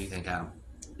 What do you think, Adam?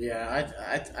 Yeah,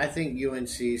 I think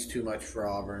UNC is too much for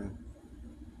Auburn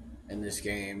in this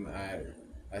game.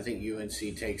 I think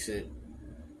UNC takes it.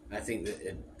 I think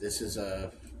that this is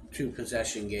a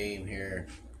 2-possession game here.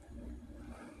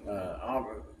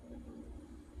 Auburn,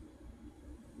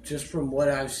 just from what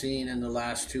I've seen in the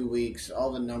last 2 weeks,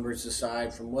 all the numbers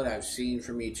aside, from what I've seen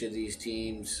from each of these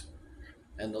teams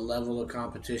and the level of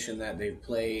competition that they've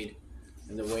played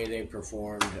and the way they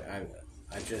performed,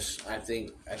 I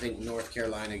think North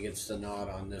Carolina gets the nod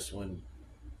on this one,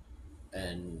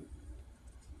 and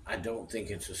I don't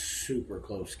think it's a super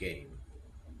close game.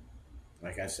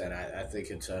 Like I said, I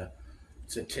think it's a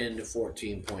 10 to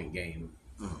 14 point game.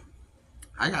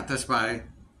 I got this by,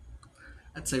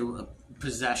 I'd say,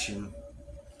 possession.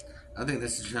 I think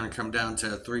this is going to come down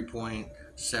to a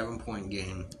 3.7 point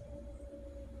game.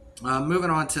 Moving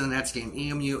on to the next game,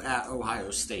 EMU at Ohio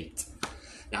State.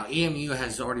 Now, EMU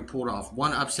has already pulled off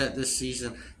one upset this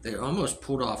season. They almost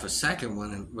pulled off a second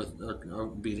one with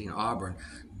beating Auburn.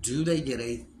 Do they get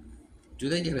a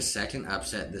second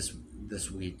upset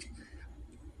this week?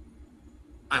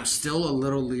 I'm still a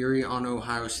little leery on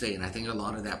Ohio State, and I think a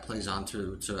lot of that plays on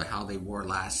to how they were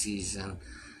last season.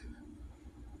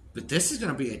 But this is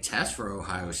going to be a test for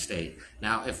Ohio State.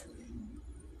 Now,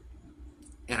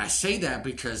 and I say that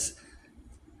because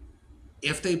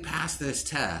if they pass this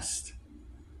test,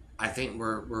 I think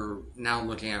we're now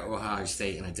looking at Ohio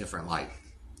State in a different light,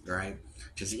 right?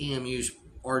 Because EMU's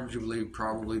arguably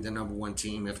probably the number one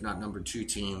team, if not number two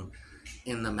team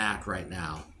in the MAC right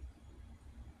now.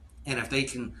 And if they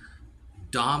can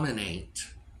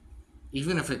dominate,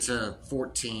 even if it's a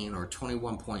 14 or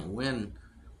 21 point win,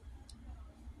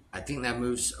 I think that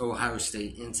moves Ohio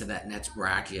State into that next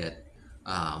bracket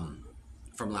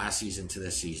from last season to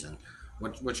this season.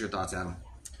 What's your thoughts, Adam?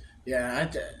 Yeah,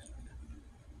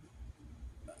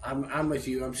 I'm with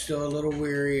you. I'm still a little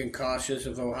weary and cautious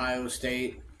of Ohio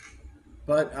State,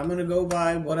 but I'm going to go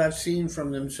by what I've seen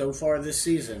from them so far this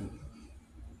season.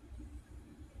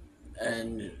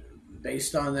 And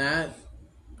based on that,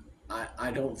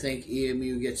 I don't think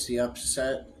EMU gets the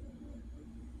upset.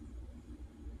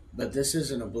 But this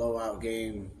isn't a blowout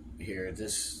game here.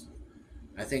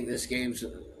 I think this game's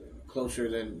closer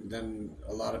than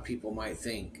a lot of people might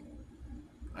think.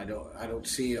 I don't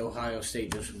see Ohio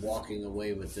State just walking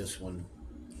away with this one.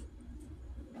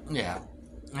 Yeah,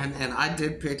 and I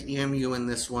did pick EMU in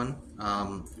this one.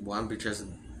 One, because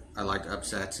I like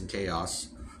upsets and chaos.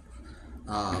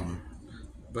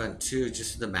 But two,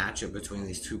 just the matchup between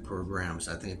these two programs.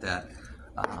 I think that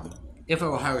if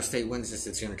Ohio State wins this,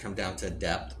 it's going to come down to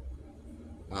depth.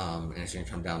 And it's going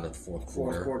to come down to the fourth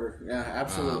quarter. Fourth quarter, yeah,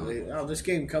 absolutely. This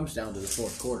game comes down to the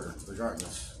fourth quarter,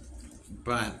 regardless.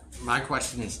 But my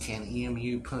question is, can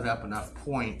EMU put up enough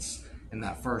points in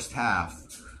that first half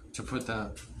to put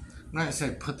I'm not going to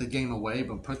say put the game away,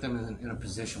 but put them in a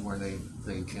position where they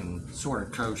can sort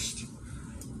of coast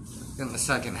in the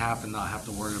second half and not have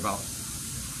to worry about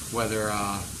whether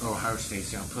Ohio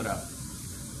State's going to put up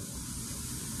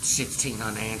 16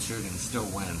 unanswered and still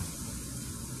win.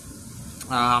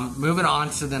 Moving on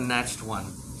to the next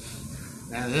one.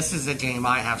 Now, this is a game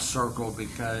I have circled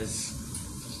because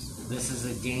this is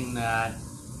a game that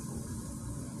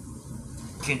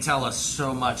can tell us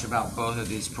so much about both of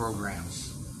these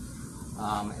programs.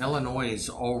 Illinois has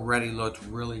already looked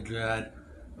really good.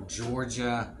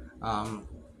 Georgia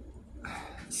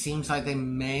seems like they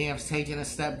may have taken a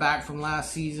step back from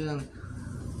last season,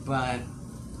 but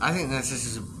I think this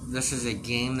is a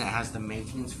game that has the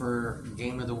makings for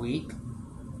game of the week.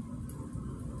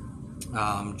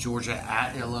 Georgia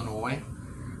at Illinois.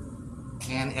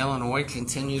 Can Illinois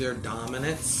continue their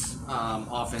dominance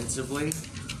offensively?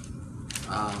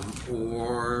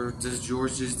 Or does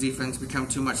Georgia's defense become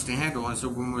too much to handle? And so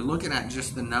when we're looking at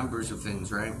just the numbers of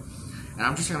things, right? And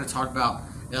I'm just going to talk about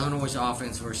Illinois'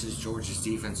 offense versus Georgia's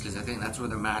defense because I think that's where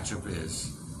the matchup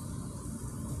is.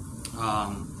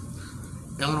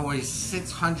 Illinois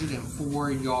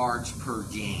 604 yards per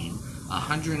game,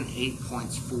 108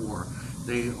 points for.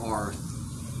 They are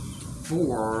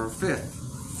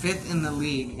fifth in the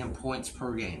league in points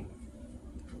per game.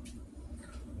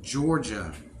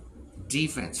 Georgia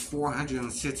defense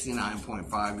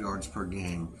 469.5 yards per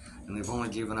game, and they've only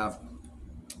given up.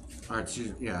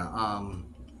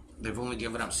 They've only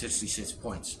given up 66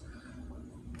 points.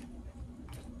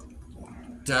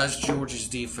 Does Georgia's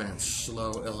defense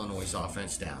slow Illinois'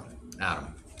 offense down,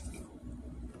 Adam?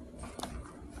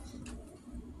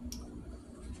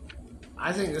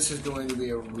 I think this is going to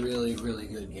be a really, really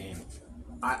good game.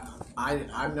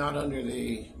 I'm not under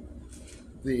the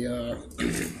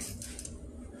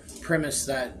premise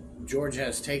that Georgia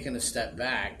has taken a step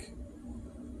back,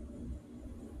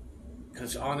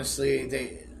 because honestly,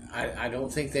 I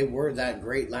don't think they were that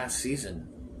great last season.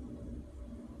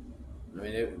 I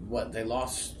mean, they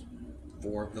lost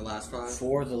 4 of the last 5.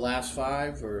 4 of the last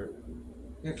 5, or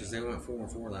yeah, because they went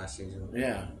 4-4 last season.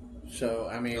 Yeah. So,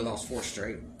 I mean... They lost 4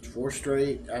 straight. 4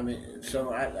 straight. I mean,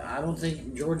 so I don't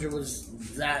think Georgia was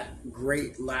that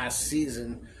great last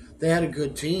season. They had a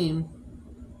good team.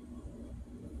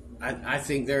 I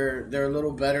think they're a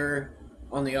little better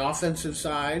on the offensive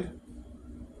side.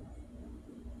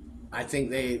 I think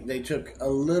they took a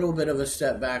little bit of a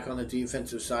step back on the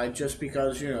defensive side just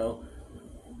because,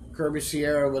 Kirby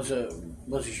Sierra was a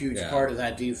huge part of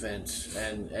that defense,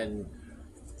 and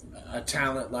a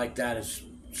talent like that is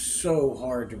so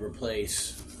hard to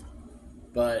replace.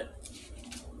 But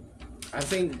I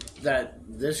think that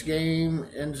this game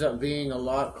ends up being a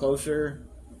lot closer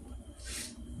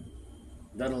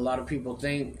than a lot of people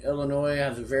think. Illinois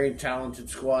has a very talented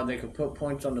squad. They can put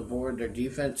points on the board. Their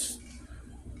defense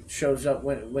shows up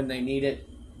when they need it.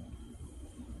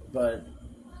 But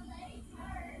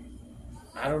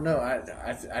I don't know.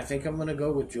 I think I'm going to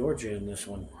go with Georgia in this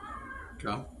one.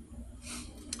 Okay.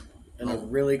 In a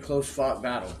really close-fought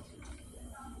battle.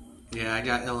 Yeah, I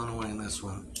got Illinois in this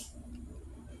one.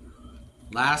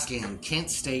 Last game, Kent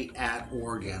State at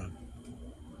Oregon.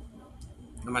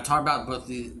 I'm going to talk about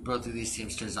both of these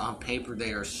teams because on paper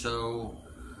they are so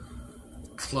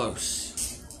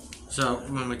close. So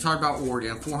when we talk about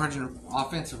Oregon, 400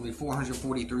 offensively,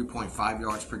 443.5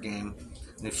 yards per game.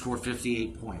 They've scored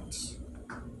 58 points.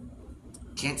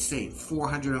 Kent State,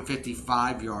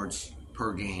 455 yards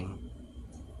per game.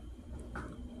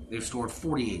 They've scored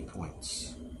 48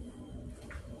 points.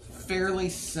 Fairly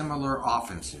similar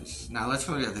offenses. Now let's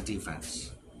look at the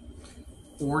defense.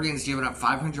 Oregon's given up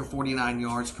 549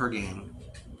 yards per game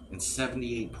and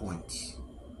 78 points.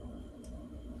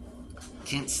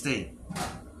 Kent State,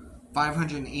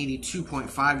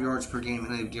 582.5 yards per game,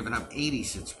 and they've given up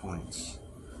 86 points.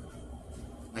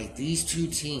 Like, these two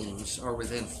teams are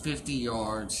within 50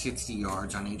 yards, 60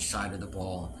 yards on each side of the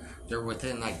ball. They're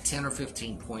within like 10 or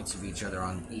 15 points of each other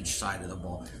on each side of the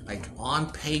ball. Like, on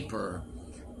paper,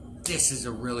 this is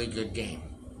a really good game.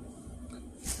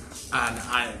 And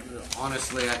I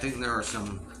honestly, I think there are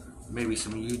maybe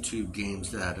some YouTube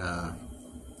games that,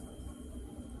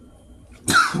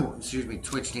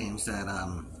 Twitch games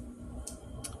that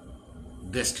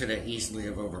this could have easily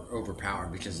have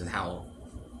overpowered because of how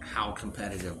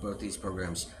competitive both these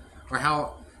programs, or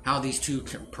how these two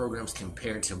programs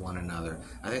compared to one another.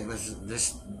 I think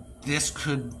this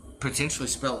could potentially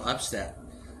spell upset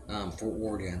for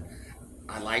Oregon.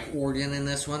 I like Oregon in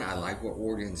this one. I like what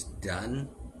Oregon's done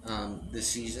this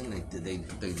season.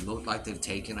 They look like they've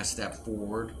taken a step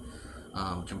forward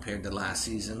compared to last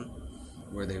season,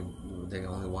 where they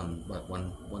only won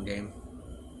one game.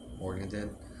 Oregon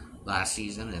did last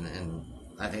season, and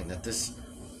I think that this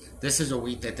is a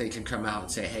week that they can come out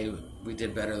and say, hey, we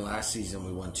did better last season.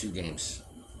 We won 2 games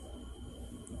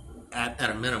at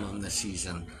a minimum this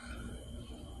season.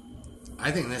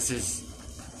 I think this is,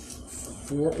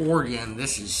 for Oregon,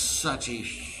 this is such a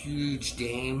huge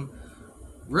game,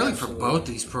 really. Absolutely. For both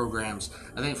these programs.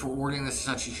 I think for Oregon, this is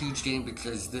such a huge game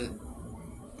because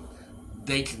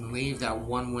they can leave that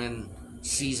 1-win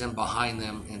season behind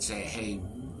them and say, hey,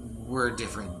 we're a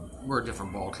different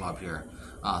ball club here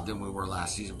than we were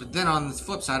last season. But then on the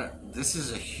flip side, this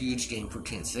is a huge game for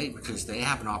Kent State because they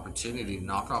have an opportunity to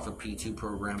knock off a P2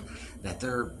 program that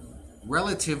they're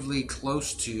relatively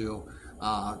close to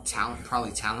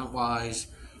talent-wise,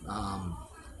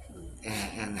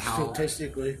 and how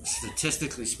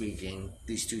statistically speaking,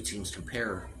 these two teams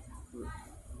compare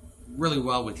really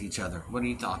well with each other. What are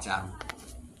your thoughts, Adam?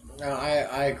 No,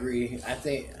 I agree. I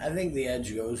think the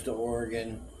edge goes to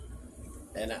Oregon,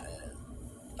 and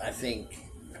I think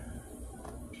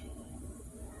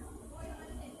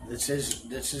this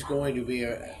is going to be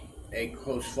a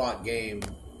close fought game,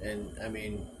 and I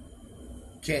mean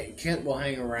Kent will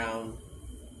hang around,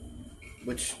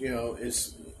 which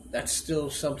that's still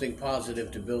something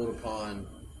positive to build upon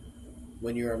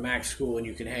when you're a MAC school and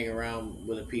you can hang around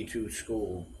with a P2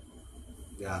 school.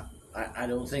 Yeah. I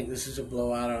don't think this is a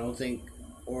blowout. I don't think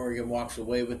Oregon walks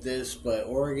away with this, but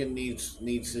Oregon needs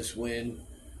this win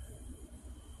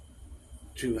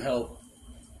to help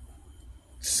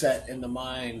set in the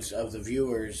minds of the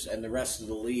viewers and the rest of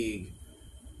the league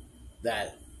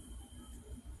that,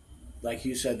 like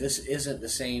you said, this isn't the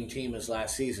same team as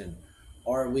last season.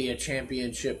 Are we a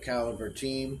championship caliber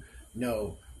team?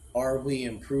 No. Are we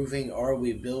improving? Are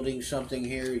we building something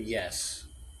here? Yes.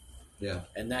 Yeah.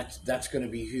 And that's going to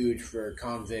be huge for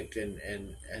Convict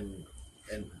and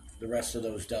the rest of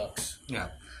those Ducks. Yeah.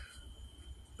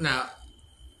 Now,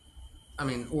 I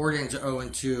mean, Oregon's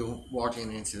 0-2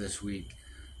 walking into this week.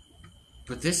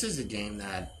 But this is a game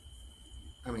that,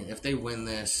 I mean, if they win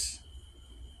this,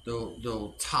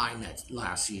 they'll tie that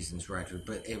last season's record.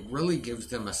 But it really gives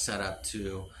them a setup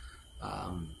to,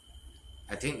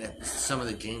 I think that some of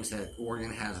the games that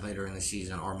Oregon has later in the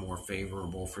season are more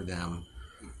favorable for them.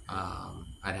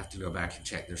 I'd have to go back and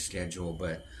check their schedule.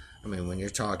 But, I mean, when you're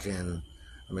talking,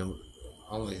 I mean,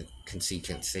 only can see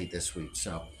Kent State this week.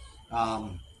 So,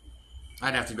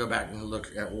 I'd have to go back and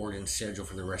look at Oregon's schedule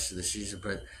for the rest of the season,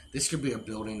 but this could be a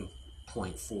building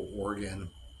point for Oregon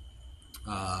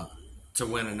to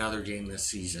win another game this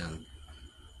season.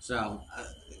 So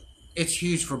it's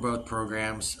huge for both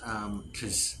programs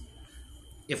because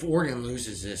if Oregon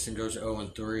loses this and goes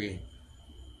 0-3,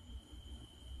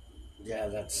 yeah,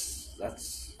 that's.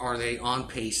 Are they on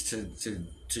pace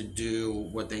to do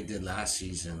what they did last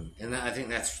season? And I think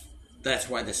that's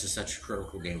why this is such a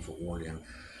critical game for Oregon.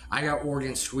 I got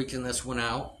Oregon squeaking this one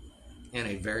out in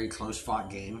a very close-fought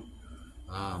game.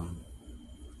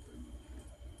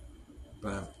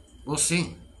 But we'll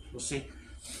see. We'll see.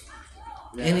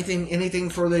 Yeah. Anything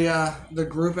for the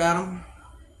group, Adam?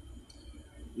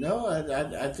 No,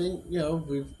 I think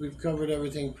we've covered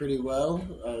everything pretty well.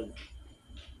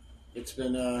 It's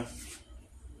been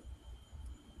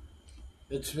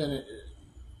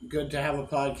good to have a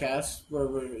podcast where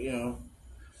we're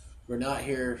we're not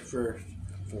here for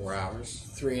 4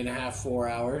 hours. 3.5, 4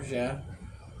 hours, yeah.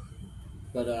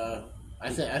 But I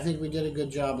think we did a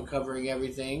good job of covering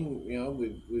everything. You know,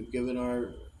 we've given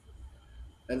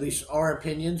at least our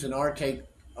opinions and our take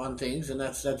on things, and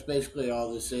that's basically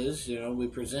all this is. You know, we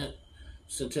present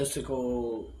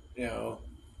statistical,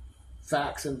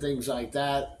 facts and things like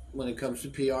that when it comes to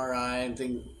PRI and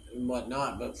things and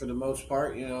whatnot. But for the most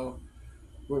part,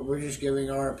 we're just giving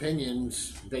our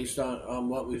opinions based on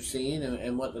what we've seen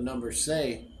and what the numbers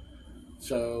say.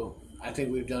 So I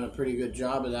think we've done a pretty good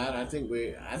job of that. I think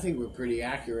we're pretty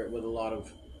accurate with a lot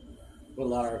of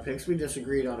our picks. We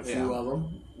disagreed on a few of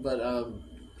them, but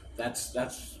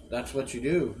that's what you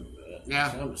do.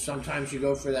 Yeah. Sometimes you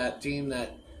go for that team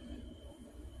that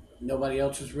nobody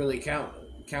else is really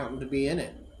counting to be in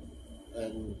it,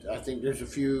 and I think there's a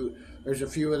few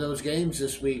of those games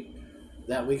this week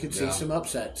that we could see some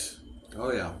upsets.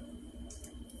 Oh yeah.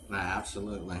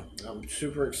 Absolutely. I'm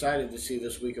super excited to see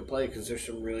this week of play because there's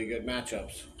some really good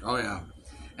matchups. Oh yeah.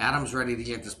 Adam's ready to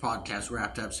get this podcast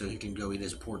wrapped up so he can go eat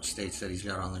his pork steaks that he's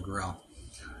got on the grill.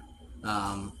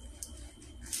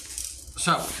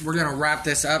 So we're going to wrap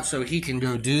this up so he can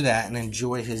go do that and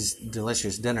enjoy his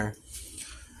delicious dinner.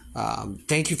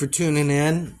 Thank you for tuning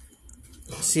in,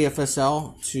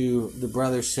 CFSL, to the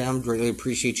Brother Sim. Greatly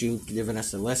appreciate you giving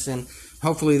us a listen.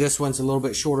 Hopefully this one's a little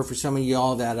bit shorter for some of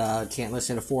y'all that can't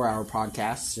listen to 4-hour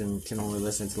podcasts and can only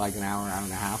listen to like an hour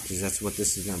and a half, because that's what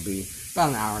this is going to be, about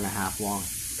an hour and a half long.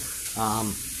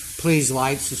 Please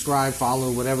like, subscribe,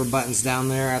 follow, whatever button's down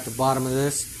there at the bottom of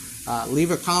this.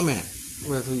 Leave a comment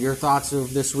with your thoughts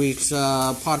of this week's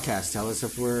podcast. Tell us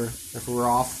if we're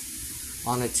off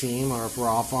on a team or if we're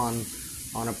off on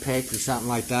a pick or something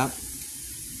like that.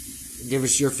 Give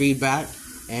us your feedback.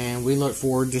 And we look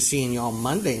forward to seeing y'all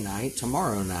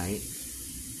tomorrow night,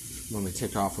 when we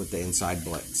kick off with the Inside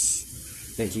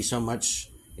Blitz. Thank you so much,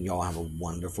 and y'all have a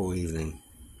wonderful evening.